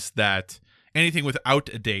medias that anything without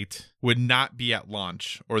a date would not be at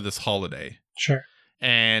launch or this holiday. Sure.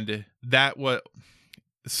 And that what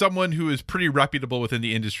someone who is pretty reputable within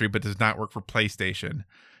the industry but does not work for PlayStation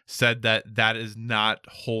said that is not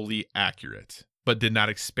wholly accurate, but did not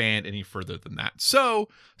expand any further than that. So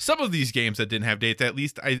some of these games that didn't have dates, at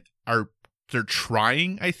least they're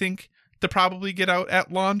trying, I think, to probably get out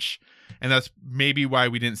at launch. And that's maybe why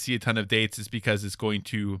we didn't see a ton of dates, is because it's going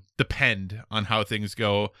to depend on how things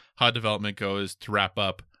go, how development goes to wrap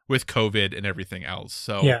up with COVID and everything else.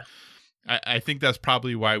 So Yeah. I think that's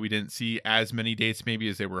probably why we didn't see as many dates maybe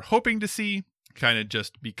as they were hoping to see, kind of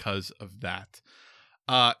just because of that.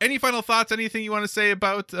 Any final thoughts? Anything you want to say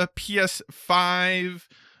about a PS5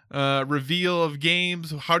 reveal of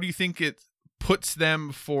games? How do you think it puts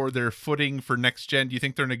them for their footing for next gen? Do you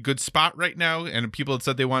think they're in a good spot right now? And people had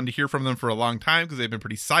said they wanted to hear from them for a long time because they've been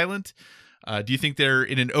pretty silent. Do you think they're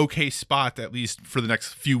in an okay spot, at least for the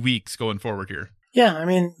next few weeks going forward here? Yeah, I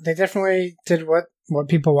mean, they definitely did what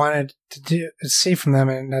people wanted to see from them,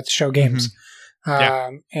 and that's show games. Mm-hmm. Yeah.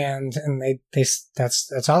 And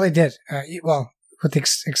that's all they did. With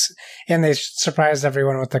and they surprised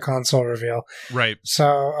everyone with the console reveal. Right.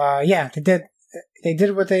 So yeah, they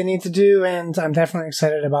did what they need to do, and I'm definitely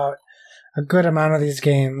excited about a good amount of these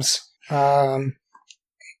games.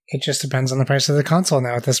 It just depends on the price of the console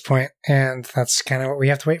now at this point, and that's kind of what we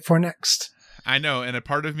have to wait for next. I know, and a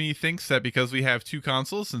part of me thinks that because we have two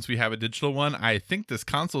consoles, since we have a digital one, I think this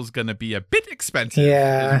console is going to be a bit expensive.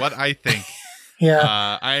 Yeah. Is what I think.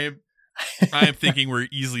 Yeah. I am thinking we're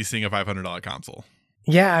easily seeing a $500 console.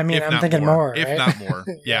 Yeah, I mean, I'm thinking more. If right? not more.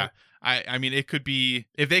 Yeah. I mean, it could be,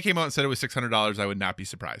 if they came out and said it was $600, I would not be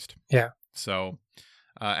surprised. Yeah. So,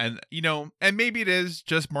 and maybe it is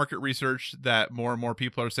just market research that more and more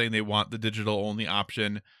people are saying they want the digital only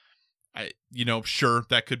option. Sure,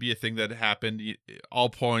 that could be a thing that happened. All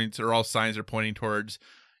points or all signs are pointing towards,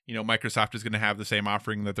 Microsoft is going to have the same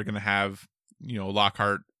offering that they're going to have,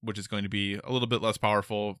 Lockhart, which is going to be a little bit less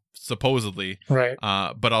powerful, supposedly, Right.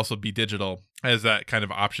 but also be digital as that kind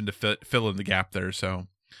of option to fill in the gap there. So,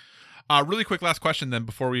 really quick last question then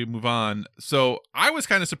before we move on. So I was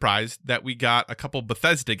kind of surprised that we got a couple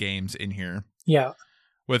Bethesda games in here. Yeah.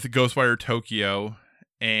 With Ghostwire Tokyo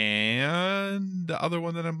and the other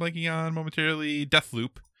one that I'm blanking on momentarily,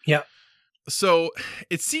 Deathloop. Yeah. So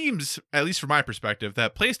it seems, at least from my perspective,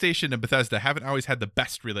 that PlayStation and Bethesda haven't always had the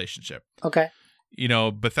best relationship. Okay.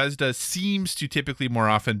 Bethesda seems to typically more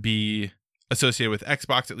often be associated with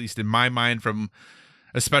Xbox, at least in my mind,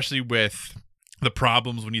 especially with the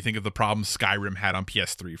problems when you think of the problems Skyrim had on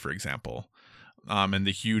PS3, for example, and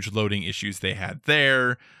the huge loading issues they had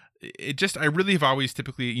there. I really have always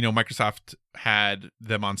typically, Microsoft had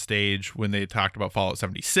them on stage when they talked about Fallout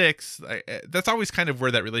 76. That's always kind of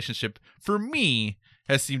where that relationship for me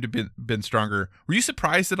has seemed to been stronger. Were you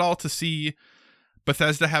surprised at all to see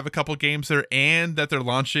Bethesda have a couple games there and that they're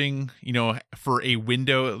launching, for a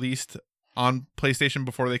window at least on PlayStation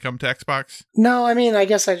before they come to Xbox? No, I mean, I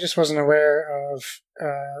guess I just wasn't aware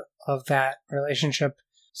of that relationship.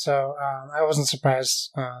 So I wasn't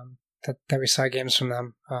surprised that we saw games from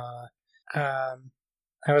them. I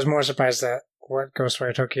was more surprised at what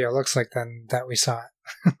Ghostwire Tokyo looks like than that we saw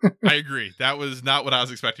it. I agree. That was not what I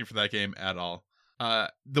was expecting for that game at all.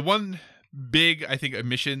 The one big, I think,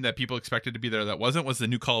 omission that people expected to be there that wasn't was the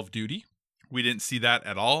new Call of Duty. We didn't see that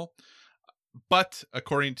at all. But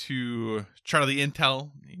according to Charlie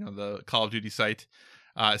Intel, the Call of Duty site,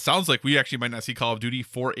 it sounds like we actually might not see Call of Duty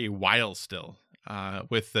for a while still.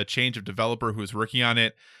 With the change of developer who is working on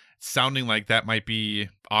it, sounding like that might be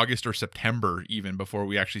August or September even before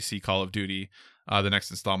we actually see Call of Duty, the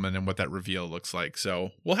next installment, and what that reveal looks like.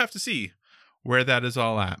 So we'll have to see where that is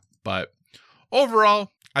all at. But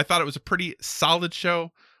overall, I thought it was a pretty solid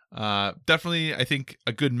show. Definitely, I think,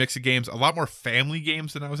 a good mix of games, a lot more family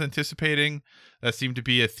games than I was anticipating. That seemed to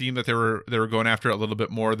be a theme that they were going after a little bit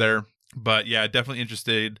more there. But yeah, definitely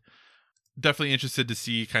interested to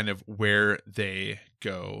see kind of where they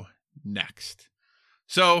go next.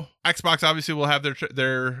 So Xbox obviously will have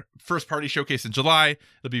their first party showcase in July.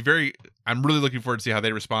 I'm really looking forward to see how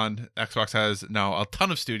they respond. Xbox has now a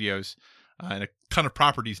ton of studios and a ton of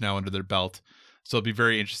properties now under their belt. So it'll be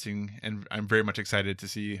very interesting, and I'm very much excited to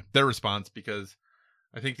see their response because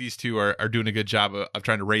I think these two are doing a good job of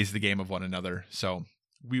trying to raise the game of one another. So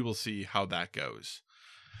we will see how that goes.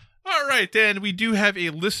 All right, then we do have a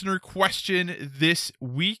listener question this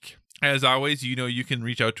week. As always, you can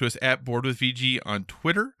reach out to us at BoardWithVG on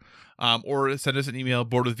Twitter, or send us an email,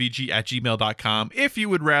 boardwithvg@gmail.com, if you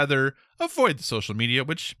would rather avoid the social media,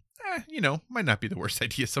 which might not be the worst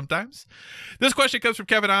idea sometimes. This question comes from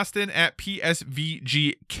Kevin Austin at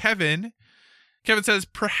PSVGKevin. Kevin says,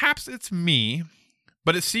 perhaps it's me,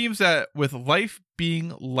 but it seems that with life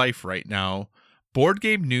being life right now, board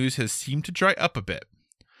game news has seemed to dry up a bit.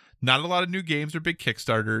 Not a lot of new games or big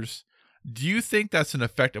Kickstarters. Do you think that's an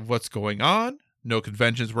effect of what's going on? No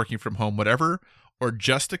conventions, working from home, whatever, or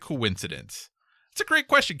just a coincidence? It's a great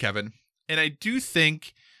question, Kevin. And I do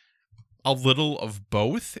think a little of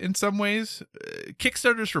both in some ways.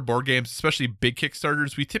 Kickstarters for board games, especially big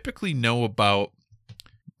Kickstarters, we typically know about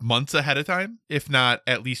months ahead of time, if not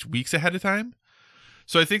at least weeks ahead of time.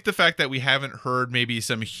 So I think the fact that we haven't heard maybe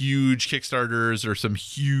some huge Kickstarters or some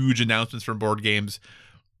huge announcements from board games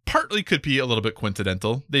partly could be a little bit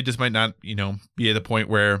coincidental. They just might not, be at the point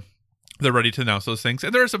where they're ready to announce those things.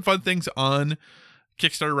 And there are some fun things on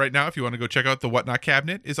Kickstarter right now. If you want to go check out the Whatnot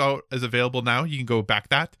Cabinet is available now. You can go back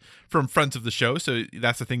that from friends of the show. So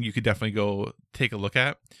that's the thing you could definitely go take a look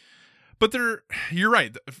at. But you're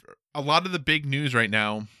right. A lot of the big news right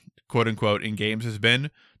now, quote unquote, in games has been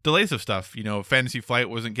delays of stuff. Fantasy Flight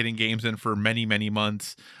wasn't getting games in for many, many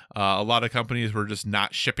months. A lot of companies were just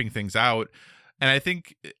not shipping things out. And I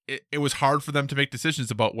think it was hard for them to make decisions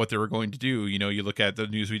about what they were going to do. You look at the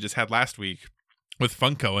news we just had last week with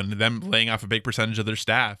Funko and them laying off a big percentage of their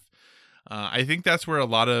staff. I think that's where a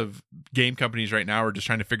lot of game companies right now are just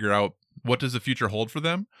trying to figure out what does the future hold for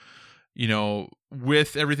them.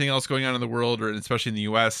 With everything else going on in the world, or especially in the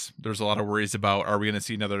US, there's a lot of worries about, are we going to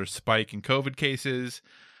see another spike in COVID cases?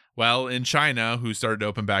 Well, in China, who started to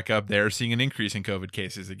open back up, they're seeing an increase in COVID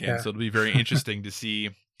cases again. Yeah. So it'll be very interesting to see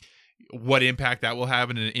what impact that will have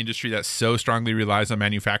in an industry that so strongly relies on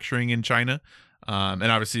manufacturing in China. And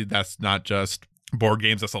obviously that's not just board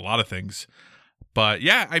games, that's a lot of things. But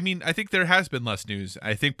yeah, I think there has been less news.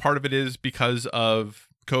 I think part of it is because of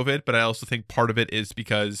COVID, but I also think part of it is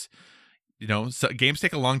because, games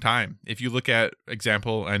take a long time. If you look at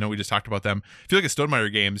example, I know we just talked about them. If you look at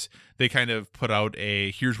Stonemaier Games, they kind of put out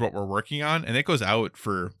here's what we're working on, and it goes out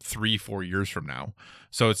for 3-4 years from now.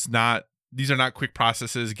 So these are not quick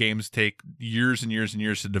processes. Games take years and years and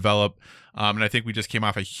years to develop. And I think we just came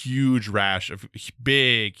off a huge rash of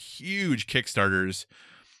big, huge Kickstarters.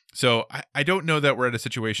 So I don't know that we're at a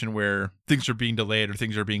situation where things are being delayed or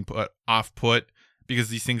things are being put because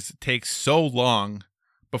these things take so long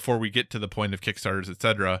before we get to the point of Kickstarters,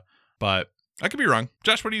 etc. But I could be wrong.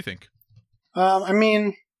 Josh, what do you think?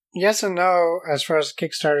 Yes and no as far as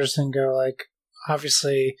Kickstarters can go. Like,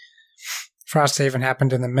 obviously, Frosthaven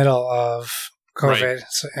happened in the middle of COVID, right.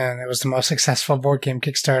 And it was the most successful board game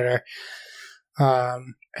Kickstarter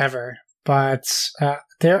ever. But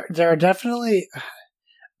there are definitely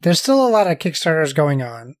there's still a lot of Kickstarters going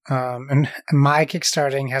on, and my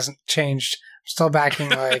Kickstarting hasn't changed. I'm still backing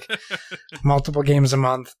like multiple games a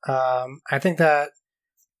month. I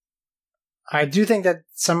do think that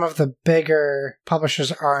some of the bigger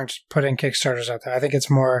publishers aren't putting Kickstarters out there. I think it's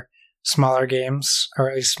more smaller games, or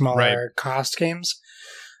at least smaller cost games.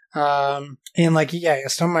 And like, yeah,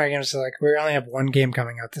 Stonemaier Games is like, we only have one game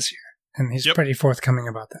coming out this year, and he's pretty forthcoming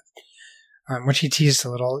about that. Which he teased a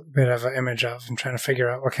little bit of an image of. I'm trying to figure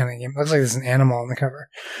out what kind of game. It looks like there's an animal on the cover.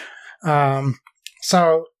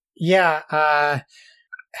 So yeah, I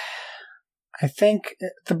think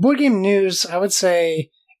the board game news, I would say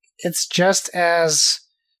it's just as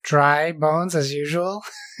dry bones as usual,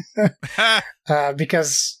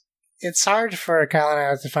 because it's hard for Kyle and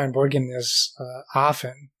I to find board game news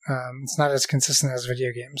often. It's not as consistent as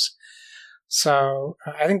video games. So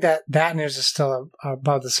I think that news is still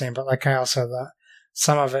about the same, but like Kyle said,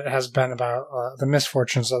 some of it has been about the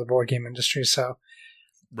misfortunes of the board game industry. So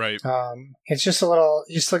it's just a little,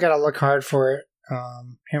 you still got to look hard for it.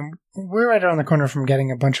 And we're right around the corner from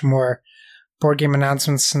getting a bunch more board game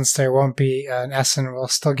announcements, since there won't be an Essen. We'll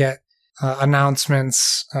still get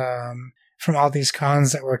announcements from all these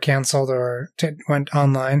cons that were canceled or went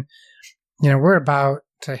online. We're about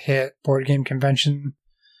to hit board game convention.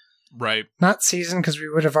 Right. Not season, because we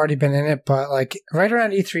would have already been in it, but like right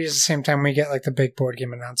around E3 is the same time we get like the big board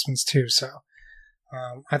game announcements too. So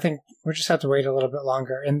I think we'll just have to wait a little bit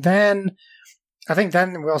longer. And then I think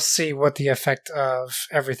then we'll see what the effect of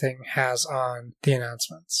everything has on the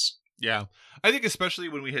announcements. Yeah. I think especially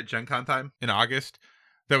when we hit Gen Con time in August,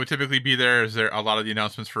 that would typically be there. Is there a lot of the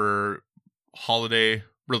announcements for holiday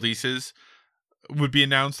releases would be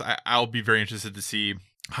announced. I'll be very interested to see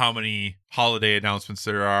how many holiday announcements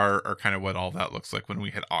there are, or kind of what all that looks like when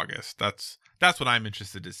we hit August. That's what I'm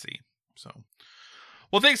interested to see. So,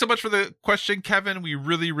 well, thanks so much for the question, Kevin. We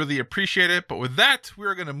really, really appreciate it. But with that,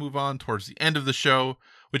 we're going to move on towards the end of the show,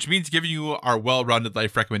 which means giving you our well-rounded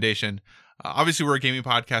life recommendation. Obviously, we're a gaming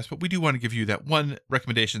podcast, but we do want to give you that one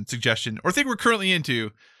recommendation, suggestion, or thing we're currently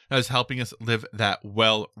into that is helping us live that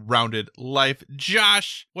well-rounded life.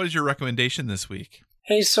 Josh, what is your recommendation this week?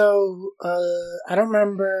 Hey, so I don't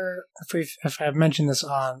remember if I've mentioned this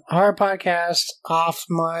on our podcast, off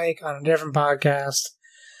mic, on a different podcast,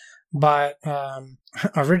 but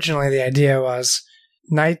originally the idea was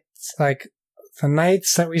the nights that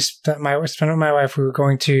I spent with my wife, we were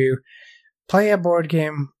going to play a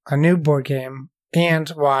new board game,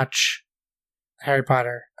 and watch Harry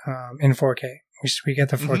Potter in 4K. We get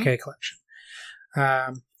the 4K collection.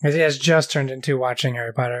 It has just turned into watching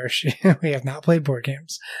Harry Potter. We have not played board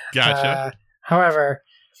games. Gotcha. However,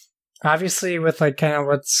 obviously with like kind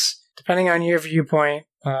of depending on your viewpoint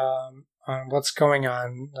on what's going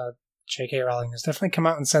on, J.K. Rowling has definitely come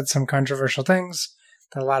out and said some controversial things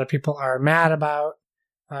that a lot of people are mad about.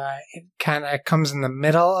 It kind of comes in the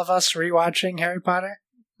middle of us rewatching Harry Potter.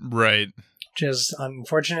 Right. Which is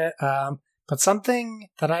unfortunate. But something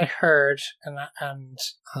that I heard, and I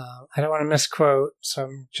don't want to misquote, so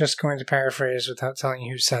I'm just going to paraphrase without telling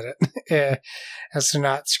you who said it, as to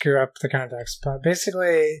not screw up the context. But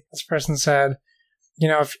basically, this person said,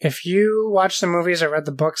 if you watch the movies or read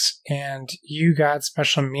the books and you got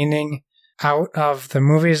special meaning out of the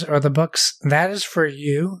movies or the books, that is for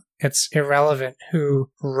you. It's irrelevant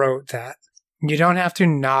who wrote that. You don't have to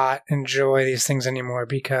not enjoy these things anymore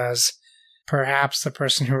because perhaps the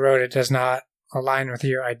person who wrote it does not align with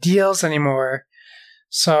your ideals anymore.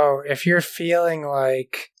 So if you're feeling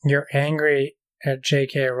like you're angry at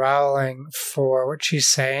J.K. Rowling for what she's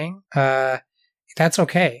saying, that's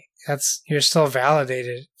okay. You're still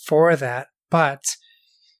validated for that. But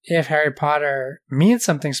if Harry Potter means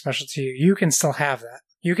something special to you, you can still have that.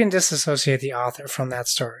 You can disassociate the author from that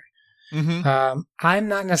story. Mm-hmm. I'm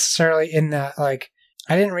not necessarily in that,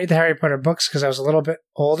 I didn't read the Harry Potter books because I was a little bit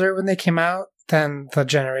older when they came out than the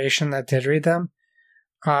generation that did read them.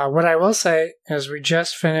 What I will say is we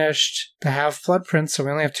just finished the Half-Blood Prince, so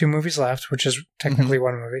we only have 2 movies left, which is technically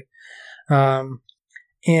one movie.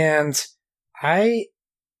 And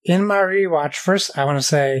in my rewatch, first I want to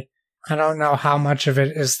say I don't know how much of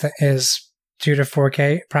it is due to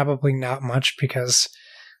 4K. Probably not much, because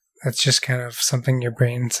that's just kind of something your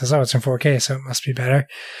brain says, oh, it's in 4K, so it must be better.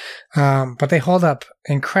 But they hold up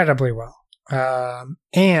incredibly well.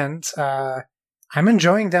 And I'm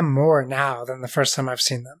enjoying them more now than the first time I've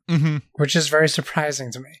seen them, which is very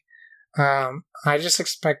surprising to me. I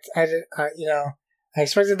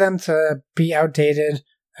expected them to be outdated.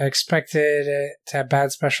 I expected it to have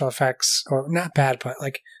bad special effects, or not bad, but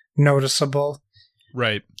noticeable.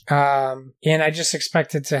 Right. And I just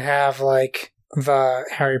expected to have the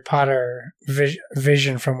Harry Potter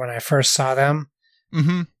vision from when I first saw them.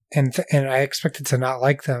 Mm-hmm. And I expected to not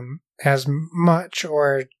like them as much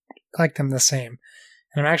or like them the same.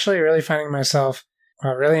 And I'm actually really finding myself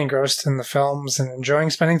really engrossed in the films and enjoying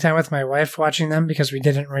spending time with my wife watching them because we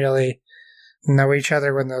didn't really know each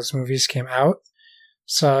other when those movies came out.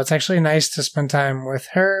 So it's actually nice to spend time with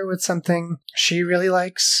her with something she really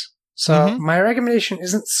likes. So my recommendation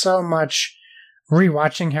isn't so much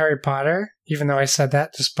rewatching Harry Potter, even though I said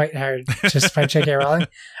that despite J.K. Rowling.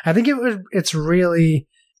 I think it's really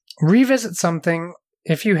revisit something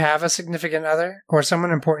if you have a significant other or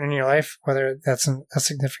someone important in your life, whether that's a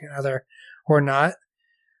significant other or not.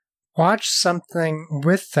 Watch something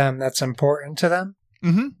with them that's important to them.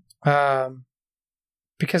 Mm-hmm.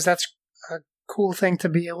 Because that's a cool thing to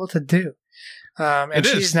be able to do. And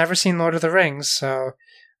she's never seen Lord of the Rings, so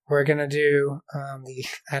we're going to do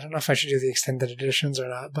I don't know if I should do the extended editions or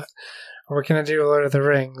not, but we're going to do Lord of the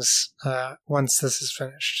Rings once this is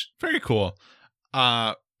finished. Very cool.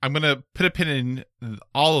 I'm going to put a pin in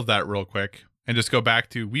all of that real quick and just go back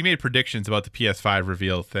to, we made predictions about the PS5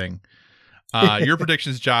 reveal thing. Your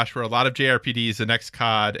predictions, Josh, were a lot of JRPGs, the next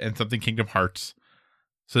COD, and something Kingdom Hearts.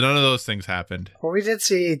 So none of those things happened. Well, we did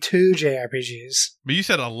see 2 JRPGs. But you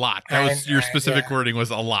said a lot. That was your specific wording was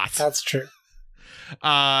a lot. That's true.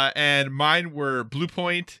 And mine were Blue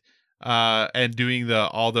Point, and doing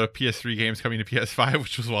all the PS3 games coming to PS5,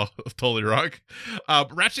 which was totally wrong.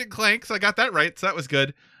 Ratchet & Clank, so I got that right, so that was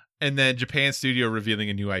good. And then Japan Studio revealing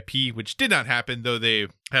a new IP, which did not happen, though they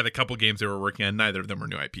had a couple games they were working on. Neither of them were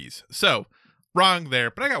new IPs. So, wrong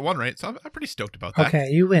there, but I got one right, so I'm pretty stoked about that. Okay,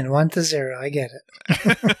 you win 1-0. I get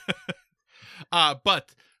it.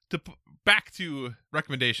 But back to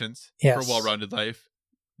recommendations for a well-rounded life.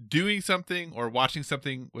 Doing something or watching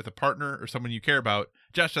something with a partner or someone you care about,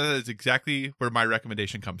 Josh, that is exactly where my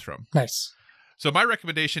recommendation comes from. Nice. So my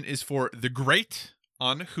recommendation is for The Great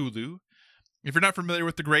on Hulu. If you're not familiar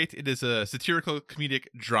with The Great, it is a satirical comedic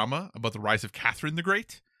drama about the rise of Catherine the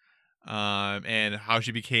Great, and how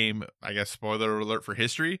she became, I guess, spoiler alert for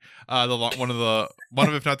history, one of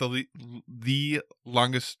if not the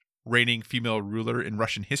longest reigning female ruler in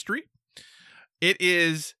Russian history. It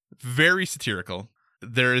is very satirical.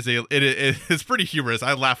 It is pretty humorous.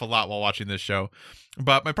 I laugh a lot while watching this show,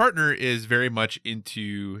 but my partner is very much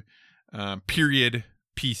into period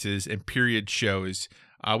pieces and period shows,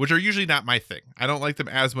 which are usually not my thing. I don't like them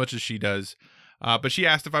as much as she does, but she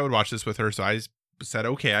asked if I would watch this with her, so I said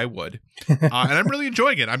okay, I would, and I'm really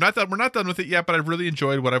enjoying it. We're not done with it yet, but I've really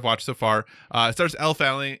enjoyed what I've watched so far. It stars Elle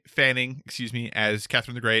Fanning, as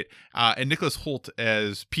Catherine the Great, and Nicholas Hoult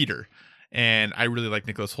as Peter. And I really like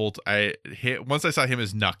Nicholas Hoult. Once I saw him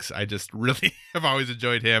as Nux, I just really have always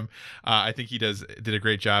enjoyed him. I think he did a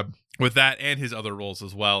great job with that and his other roles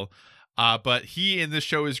as well. But he in this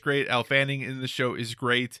show is great. Elle Fanning in the show is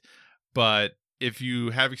great. But if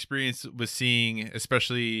you have experience with seeing,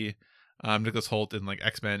 especially Nicholas Hoult in like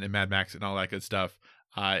X-Men and Mad Max and all that good stuff,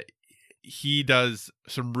 he does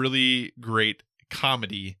some really great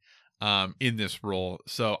comedy in this role.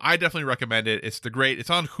 So I definitely recommend it. It's The Great. It's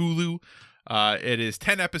on Hulu. It is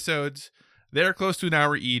 10 episodes. They're close to an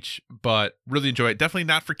hour each, but really enjoy it. Definitely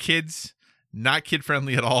not for kids. Not kid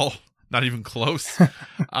friendly at all. Not even close.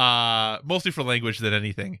 Mostly for language than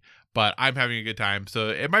anything, but I'm having a good time. So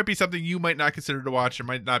it might be something you might not consider to watch. It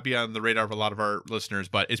might not be on the radar of a lot of our listeners,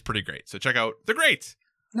 but it's pretty great. So check out The Great.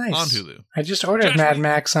 Nice. On Hulu. I just ordered Mad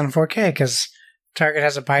Max on 4K because Target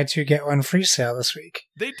has a buy 2 get 1 free sale this week.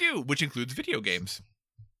 They do, which includes video games.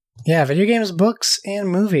 Yeah, video games, books, and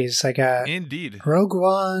movies. I got Indeed Rogue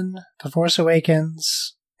One, The Force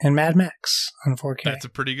Awakens, and Mad Max on 4K. That's a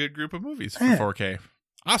pretty good group of movies for 4K.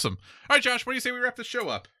 Awesome. All right, Josh, what do you say we wrap the show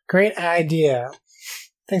up? Great idea.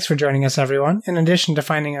 Thanks for joining us, everyone. In addition to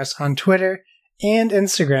finding us on Twitter and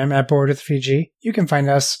Instagram at BoardWithVG, you can find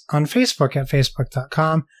us on Facebook at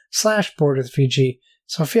facebook.com/BoardWithVG.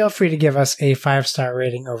 So feel free to give us a 5-star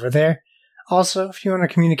rating over there. Also, if you want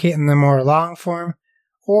to communicate in the more long form,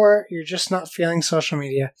 or you're just not feeling social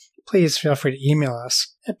media, please feel free to email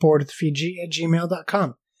us at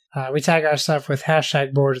boardwithvg@gmail.com. We tag our stuff with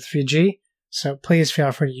 #BoardWithVG, so please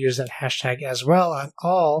feel free to use that hashtag as well on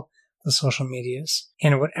all the social medias.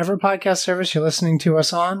 And whatever podcast service you're listening to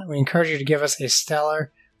us on, we encourage you to give us a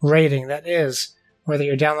stellar rating. That is, whether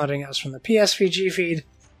you're downloading us from the PSVG feed,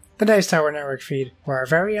 the Dice Tower Network feed, or our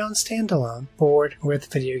very own standalone Board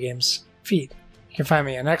with Video Games feed. You can find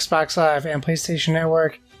me on Xbox Live and PlayStation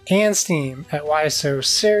Network and Steam at Why So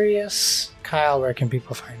Serious. Kyle, where can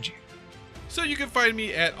people find you? So you can find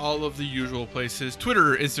me at all of the usual places: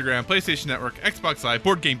 Twitter, Instagram, PlayStation Network, Xbox Live,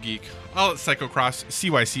 Board Game Geek, all at Psychocross,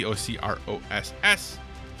 CYCOCROSS.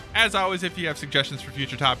 As always, if you have suggestions for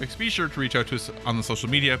future topics, be sure to reach out to us on the social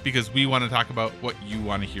media, because we want to talk about what you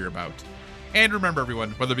want to hear about. And remember,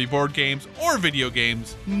 everyone, whether it be board games or video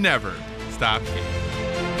games, never stop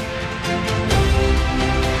gaming.